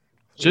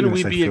 Shouldn't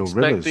we be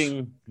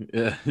expecting?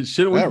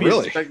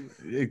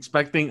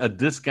 Expecting a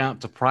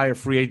discount to prior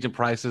free agent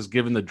prices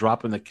given the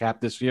drop in the cap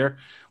this year,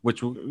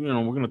 which we're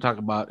going to talk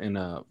about in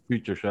a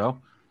future show.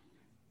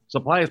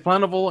 Supply is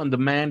plentiful and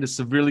demand is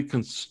severely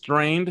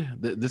constrained.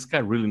 This guy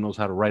really knows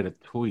how to write a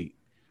tweet.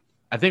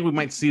 I think we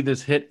might see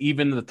this hit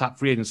even the top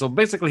free agents. So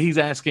basically, he's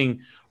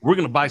asking, we're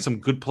going to buy some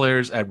good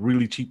players at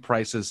really cheap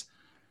prices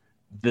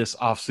this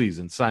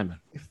offseason. Simon.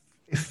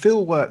 If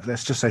Phil works,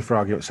 let's just say for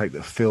argument's sake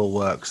that Phil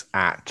works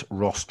at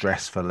Ross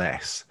Dress for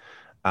Less.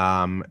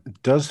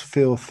 Does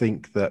Phil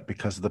think that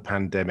because of the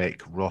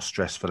pandemic, Ross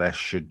Dress for Less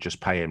should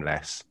just pay him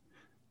less?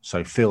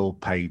 So Phil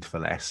paid for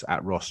less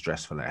at Ross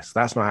Dress for Less.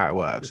 That's not how it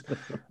works.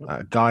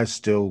 Guys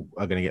still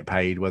are going to get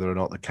paid whether or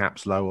not the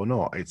cap's low or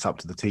not. It's up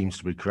to the teams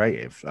to be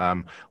creative.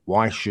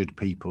 Why should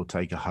people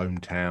take a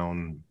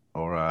hometown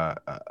or a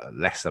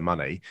lesser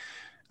money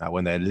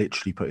when they're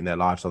literally putting their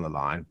lives on the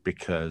line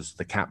because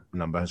the cap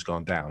number has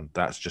gone down?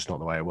 That's just not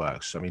the way it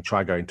works. I mean,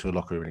 try going to a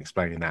locker room and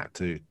explaining that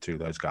to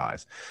those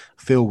guys.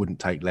 Phil wouldn't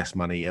take less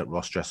money at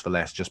Ross Dress for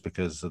Less just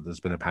because there's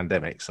been a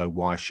pandemic. So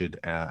why should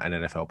an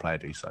NFL player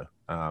do so?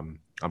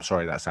 I'm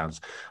sorry, that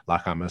sounds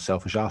like I'm a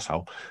selfish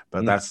asshole,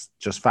 but that's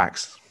just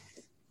facts.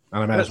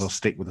 And I may as well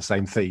stick with the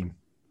same theme.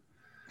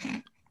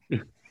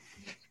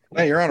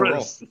 Hey, you're on a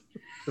roll.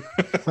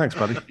 Thanks,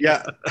 buddy.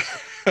 Yeah.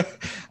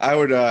 I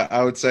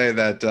would say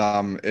that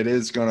it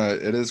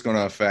is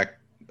gonna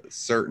affect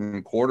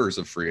certain quarters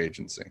of free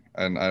agency,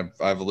 and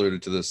I've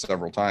alluded to this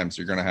several times.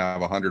 You're gonna have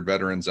 100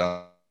 veterans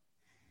out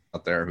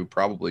there who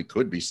probably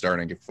could be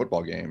starting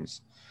football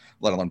games,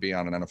 let alone be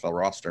on an NFL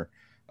roster,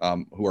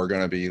 who are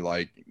gonna be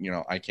like,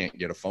 I can't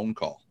get a phone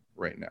call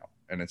right now,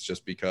 and it's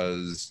just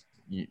because,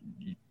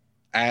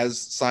 as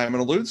Simon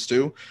alludes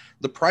to,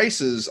 the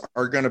prices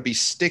are gonna be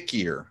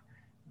stickier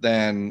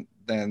than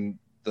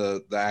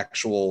the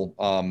actual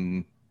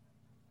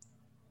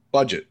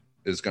budget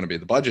is going to be.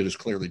 The budget is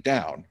clearly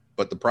down,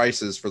 but the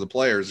prices for the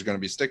players are going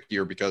to be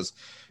stickier because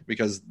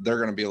they're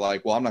going to be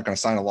like, well, I'm not going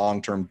to sign a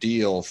long-term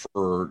deal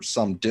for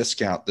some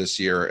discount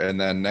this year,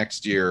 and then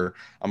next year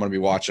I'm going to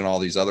be watching all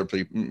these other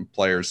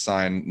players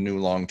sign new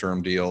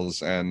long-term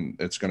deals, and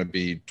it's going to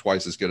be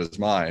twice as good as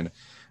mine.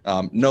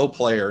 No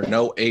player,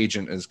 no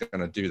agent is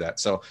going to do that.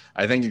 So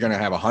I think you're going to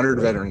have 100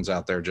 veterans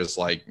out there just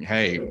like,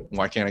 hey,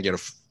 why can't I get a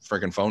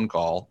freaking phone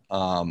call?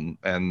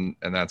 And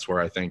that's where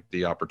I think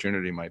the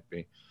opportunity might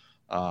be.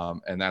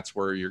 And that's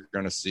where you're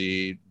going to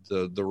see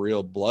the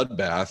real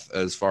bloodbath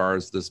as far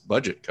as this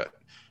budget cut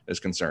is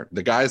concerned.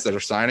 The guys that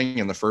are signing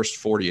in the first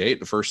 48,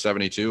 the first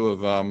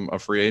 72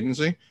 of free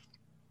agency,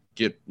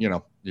 you're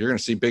going to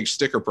see big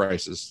sticker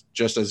prices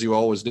just as you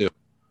always do.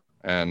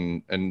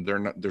 And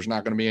there's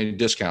not going to be any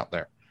discount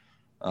there.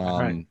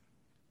 Right.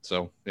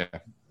 So, yeah.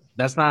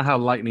 That's not how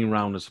lightning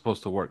round is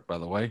supposed to work, by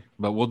the way.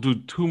 But we'll do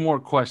 2 more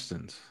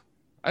questions.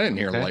 I didn't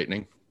hear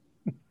lightning.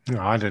 No,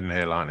 I didn't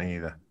hear lightning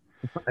either.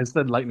 I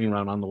said lightning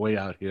round on the way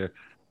out here.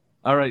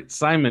 All right,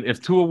 Simon,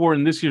 if Tua were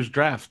in this year's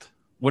draft,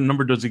 what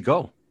number does he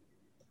go?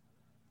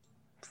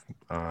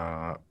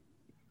 Does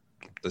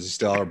he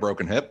still have a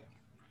broken hip?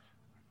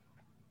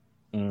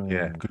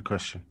 Yeah, good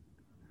question.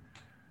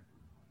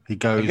 He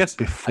goes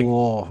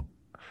before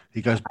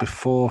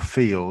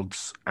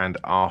Fields and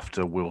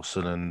after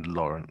Wilson and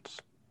Lawrence.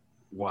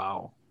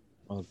 Wow.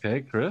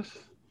 Okay, Chris?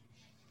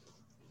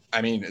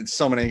 I mean, it's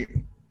so many.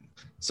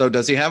 So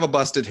does he have a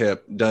busted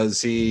hip?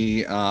 Does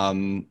he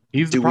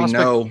he's the prospect, we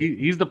know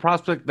he's the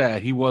prospect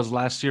that he was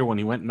last year when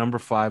he went number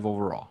 5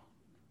 overall?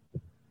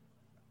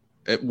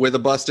 With a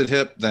busted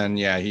hip, then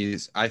yeah,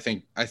 I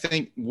think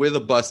with a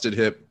busted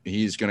hip,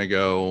 he's going to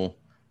go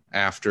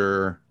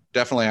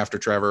definitely after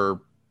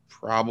Trevor,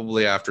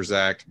 probably after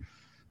Zach,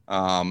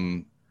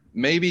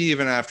 maybe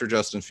even after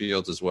Justin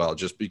Fields as well,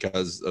 just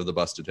because of the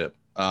busted hip.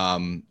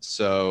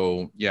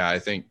 So yeah, I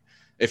think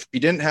if he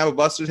didn't have a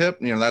busted hip,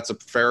 that's a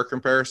fair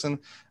comparison.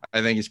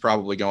 I think he's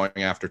probably going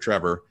after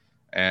Trevor,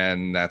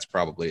 and that's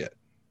probably it.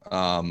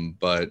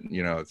 But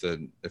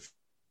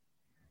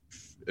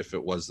if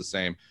it was the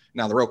same,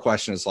 now the real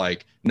question is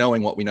like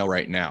knowing what we know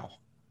right now,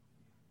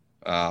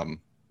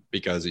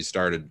 because he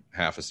started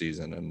half a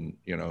season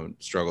and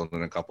struggled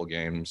in a couple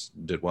games,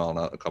 did well in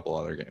a couple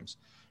other games.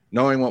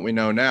 Knowing what we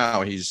know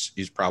now,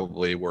 he's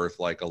probably worth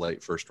like a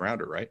late first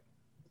rounder, right?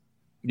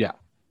 Yeah,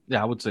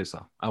 I would say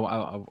so.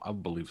 I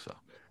believe so.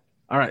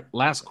 All right,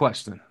 last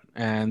question,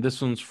 and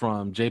this one's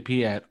from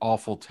JP at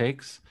Awful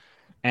Takes.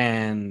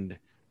 And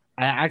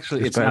it's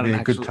better not be an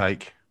a good actual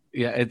take.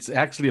 Yeah, it's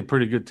actually a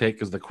pretty good take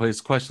because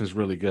his question is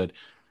really good.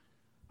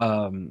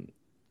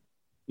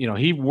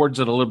 He words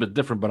it a little bit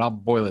different, but I'll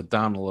boil it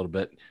down a little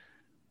bit.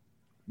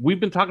 We've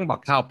been talking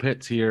about Kyle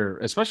Pitts here,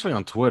 especially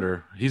on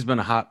Twitter. He's been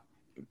a hot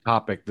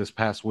topic this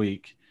past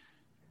week.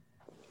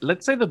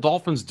 Let's say the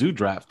Dolphins do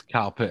draft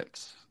Kyle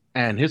Pitts,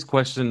 and his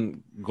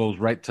question goes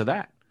right to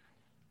that.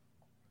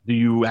 Do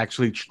you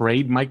actually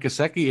trade Mike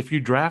Gesicki if you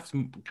draft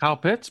Kyle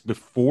Pitts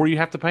before you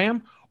have to pay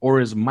him? Or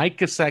is Mike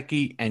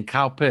Gesicki and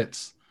Kyle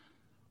Pitts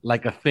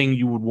like a thing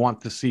you would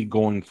want to see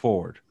going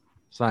forward?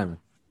 Simon.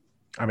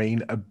 I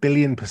mean,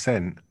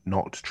 1,000,000,000%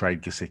 not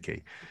trade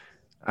Gesicki.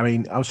 I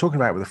mean, I was talking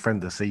about it with a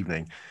friend this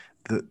evening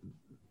that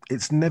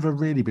it's never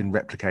really been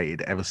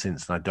replicated ever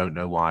since, and I don't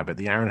know why, but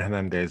the Aaron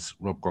Hernandez,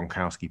 Rob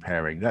Gronkowski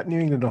pairing, that New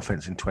England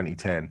offense in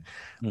 2010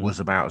 was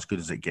about as good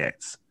as it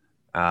gets.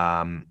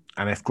 And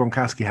if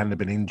Gronkowski hadn't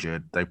been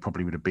injured, they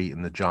probably would have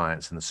beaten the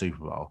Giants in the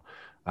Super Bowl.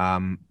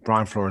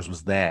 Brian Flores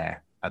was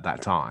there at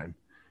that time.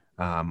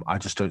 I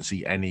just don't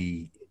see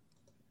any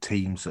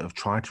teams that have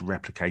tried to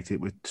replicate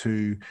it with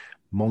two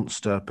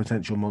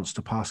potential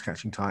monster pass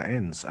catching tight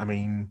ends. I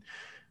mean,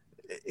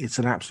 it's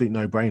an absolute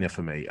no-brainer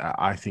for me.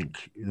 I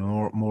think the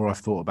more I've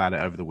thought about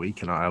it over the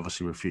week, and I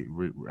obviously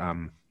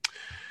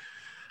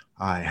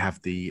I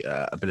have the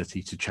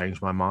ability to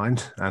change my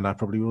mind, and I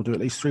probably will do at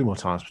least 3 more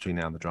times between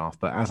now and the draft.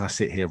 But as I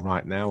sit here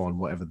right now on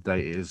whatever the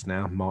date is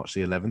now, March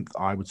the 11th,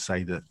 I would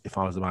say that if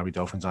I was the Miami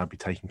Dolphins, I'd be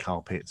taking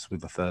Kyle Pitts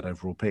with the 3rd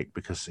overall pick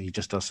because he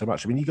just does so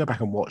much. I mean, you go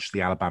back and watch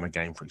the Alabama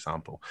game, for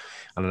example,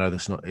 and I know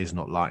this is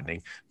not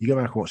lightning. You go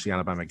back and watch the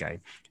Alabama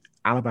game.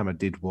 Alabama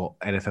did what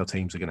NFL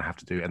teams are going to have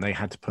to do, and they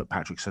had to put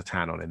Patrick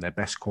Surtain on in their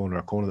best corner,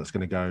 a corner that's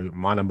going to go,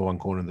 my number 1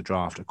 corner in the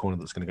draft, a corner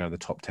that's going to go in the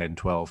top 10,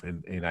 12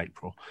 in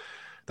April.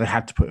 They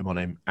had to put him on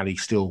him, and he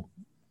still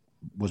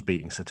was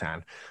beating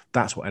Surtain.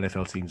 That's what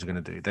NFL teams are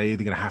going to do. They're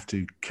either going to have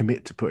to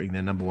commit to putting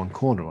their number 1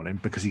 corner on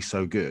him because he's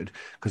so good,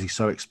 because he's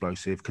so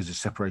explosive, because his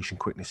separation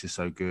quickness is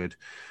so good,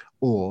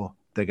 or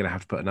they're going to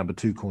have to put a number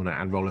 2 corner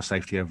and roll a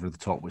safety over the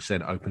top, which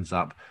then opens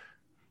up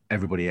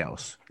everybody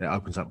else. It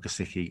opens up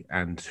Gesicki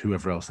and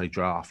whoever else they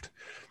draft.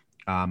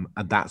 And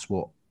that's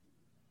what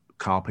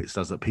Kyle Pitts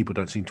does that people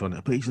don't seem to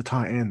understand. But he's a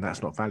tight end.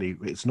 That's not value.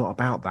 It's not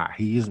about that.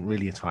 He isn't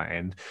really a tight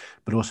end,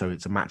 but also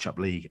it's a matchup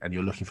league and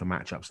you're looking for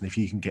matchups. And if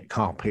you can get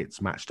Kyle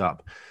Pitts matched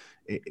up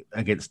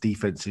against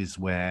defenses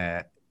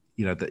where,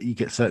 that you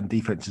get certain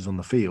defenses on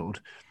the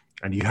field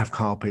and you have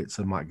Kyle Pitts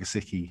and Mike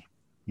Gesicki,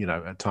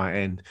 at tight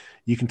end,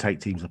 you can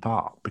take teams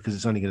apart because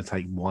it's only going to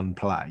take one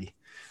play,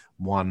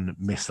 one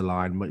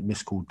misaligned,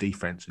 miscalled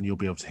defense, and you'll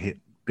be able to hit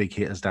big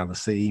hitters down the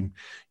seam.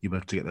 You'll be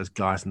able to get those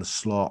guys in the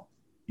slot,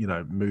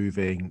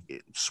 moving,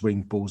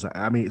 swing balls.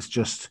 I mean, it's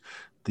just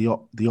the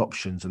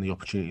options and the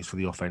opportunities for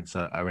the offense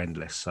are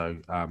endless. So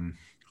I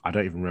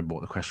don't even remember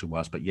what the question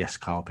was, but yes,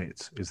 Kyle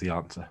Pitts is the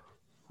answer.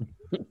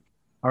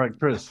 All right,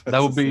 Chris,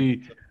 that would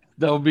be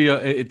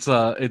it's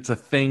a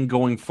thing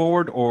going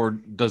forward, or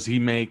does he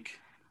make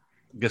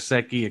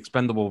Gesicki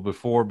expendable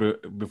before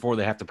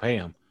they have to pay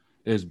him?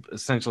 Is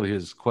essentially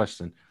his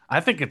question. I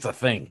think it's a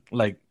thing.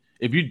 Like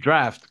if you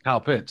draft Kyle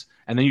Pitts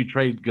and then you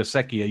trade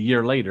Gesicki a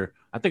year later,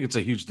 I think it's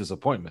a huge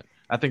disappointment.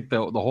 I think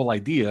the whole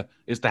idea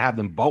is to have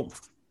them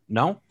both.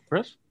 No,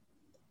 Chris?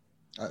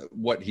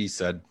 What he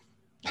said.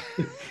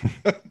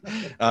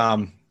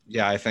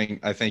 Yeah, I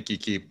think you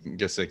keep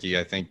Gesicki.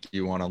 I think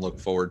you want to look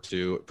forward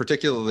to,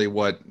 particularly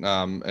what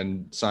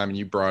and Simon,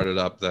 you brought it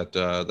up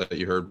that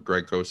you heard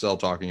Greg Cosell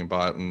talking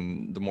about,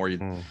 and the more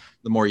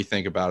you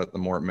think about it, the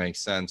more it makes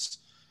sense.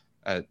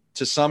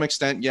 To some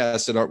extent,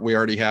 yes, we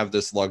already have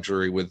this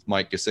luxury with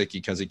Mike Gesicki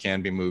because he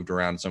can be moved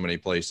around so many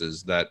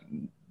places that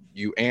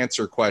you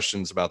answer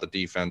questions about the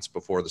defense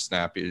before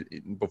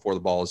the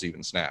ball is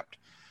even snapped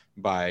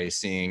by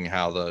seeing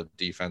how the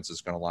defense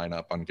is going to line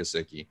up on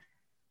Gesicki.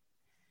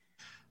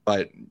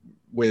 But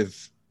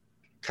with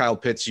Kyle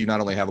Pitts, you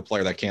not only have a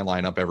player that can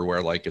line up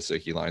everywhere like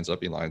Gesicki lines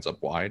up, he lines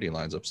up wide, he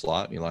lines up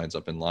slot, he lines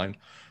up in line.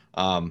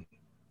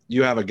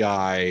 You have a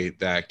guy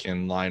that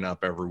can line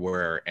up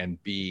everywhere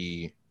and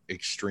be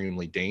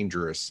extremely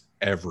dangerous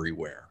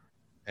everywhere.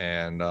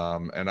 And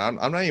I'm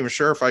not even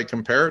sure if I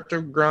compare it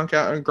to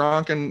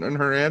Gronk and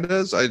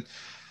Hernandez.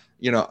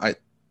 I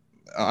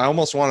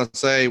almost want to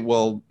say,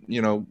 well,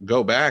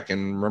 go back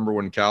and remember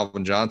when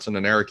Calvin Johnson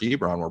and Eric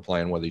Ebron were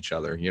playing with each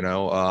other,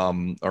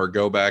 or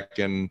go back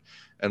and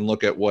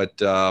look at what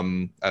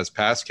as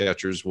pass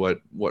catchers,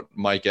 what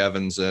Mike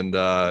Evans and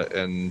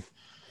Cam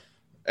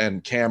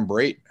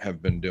Brate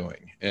have been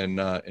doing in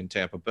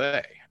Tampa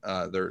Bay.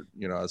 They're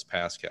as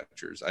pass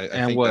catchers. I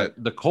think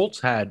what the Colts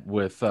had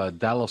with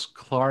Dallas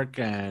Clark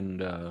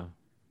and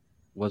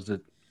was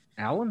it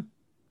Allen?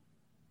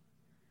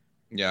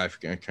 Yeah,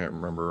 I can't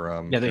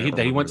remember.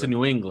 He went to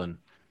New England.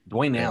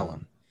 Dwayne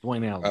Allen.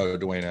 Dwayne Allen. Oh,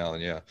 Dwayne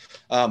Allen, yeah.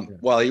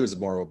 Well, he was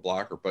more of a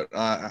blocker, but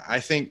I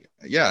think,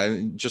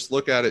 just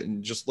look at it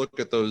and just look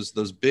at those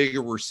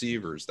bigger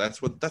receivers. That's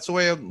the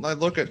way I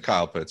look at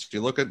Kyle Pitts.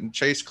 You look at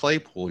Chase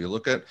Claypool. You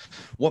look at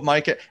what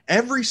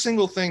every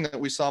single thing that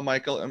we saw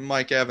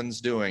Mike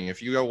Evans doing.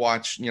 If you go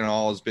watch,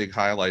 all his big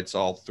highlights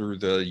all through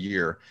the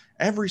year,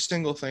 every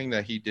single thing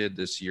that he did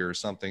this year is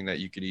something that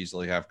you could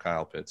easily have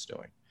Kyle Pitts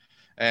doing.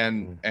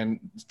 And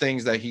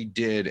things that he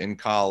did in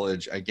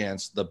college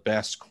against the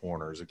best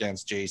corners,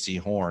 against J.C.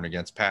 Horn,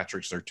 against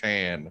Patrick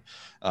Surtain,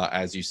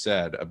 as you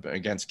said,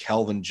 against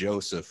Kelvin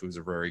Joseph, who's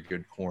a very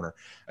good corner,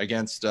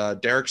 against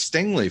Derek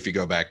Stingley, if you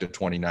go back to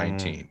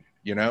 2019.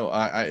 He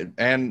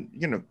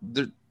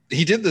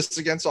did this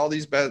against all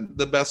these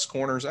the best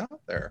corners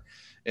out there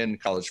in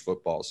college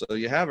football. So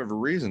you have every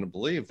reason to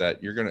believe that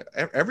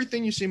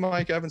everything you see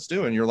Mike Evans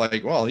do, and you're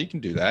like, well, he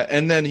can do that,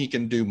 and then he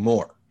can do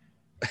more.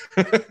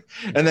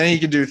 And then he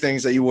could do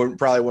things that you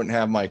probably wouldn't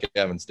have Mike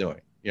Evans doing,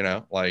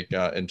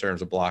 in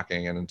terms of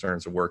blocking and in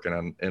terms of working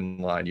on in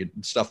line,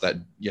 stuff that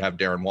you have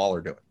Darren Waller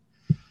doing.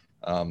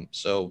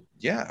 So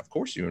yeah, of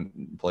course you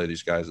play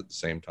these guys at the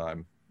same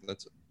time.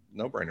 That's a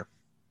no-brainer.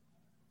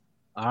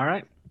 All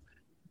right.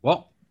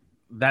 Well,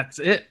 that's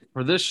it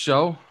for this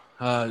show.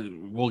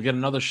 We'll get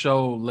another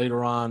show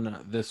later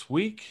on this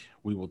week.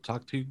 We will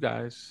talk to you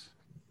guys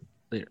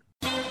later.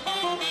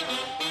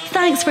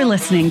 Thanks for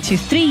listening to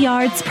 3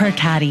 Yards Per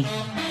Carry.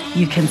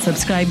 You can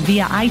subscribe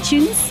via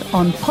iTunes,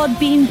 on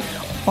Podbean,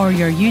 or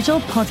your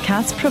usual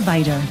podcast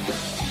provider.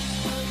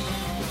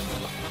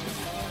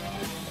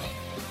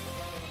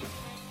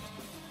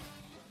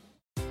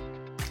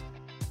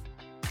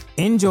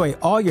 Enjoy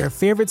all your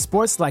favorite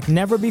sports like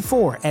never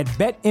before at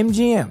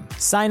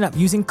BetMGM. Sign up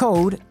using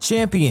code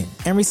CHAMPION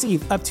and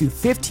receive up to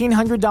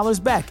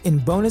 $1,500 back in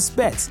bonus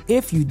bets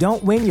if you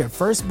don't win your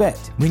first bet.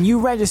 When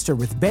you register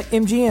with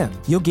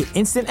BetMGM, you'll get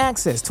instant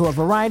access to a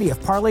variety of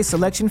parlay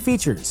selection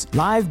features,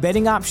 live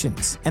betting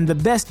options, and the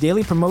best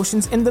daily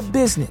promotions in the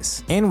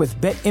business. And with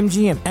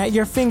BetMGM at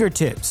your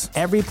fingertips,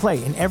 every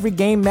play and every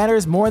game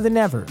matters more than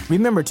ever.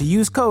 Remember to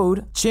use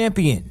code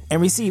CHAMPION and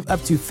receive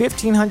up to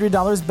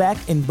 $1,500 back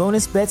in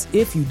bonus bets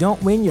if you don't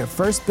win your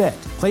first bet.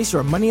 Place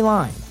your money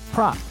line,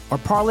 prop, or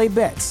parlay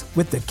bets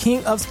with the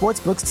king of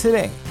sportsbooks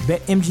today.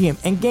 BetMGM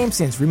and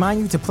GameSense remind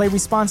you to play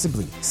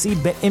responsibly. See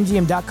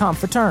BetMGM.com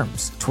for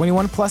terms.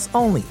 21 plus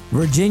only.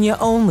 Virginia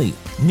only.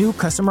 New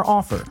customer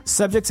offer.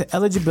 Subject to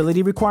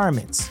eligibility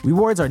requirements.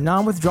 Rewards are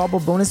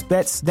non-withdrawable bonus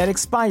bets that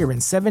expire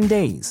in 7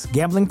 days.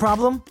 Gambling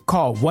problem?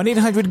 Call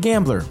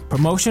 1-800-GAMBLER.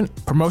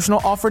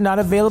 Promotional offer not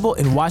available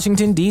in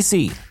Washington,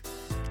 D.C.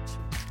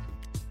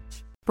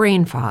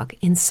 Brain fog,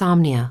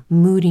 insomnia,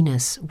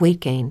 moodiness, weight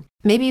gain.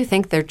 Maybe you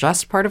think they're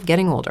just part of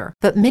getting older,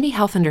 but MIDI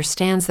Health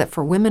understands that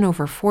for women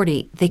over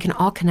 40, they can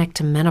all connect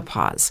to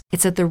menopause.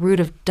 It's at the root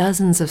of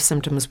dozens of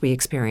symptoms we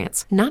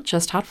experience, not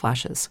just hot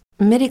flashes.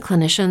 MIDI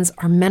clinicians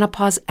are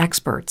menopause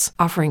experts,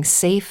 offering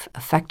safe,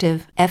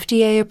 effective,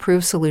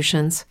 FDA-approved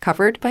solutions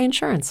covered by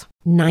insurance.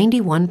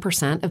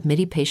 91% of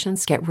MIDI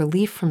patients get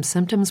relief from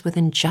symptoms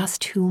within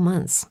just 2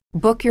 months.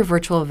 Book your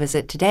virtual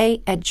visit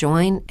today at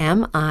joinmidi.com.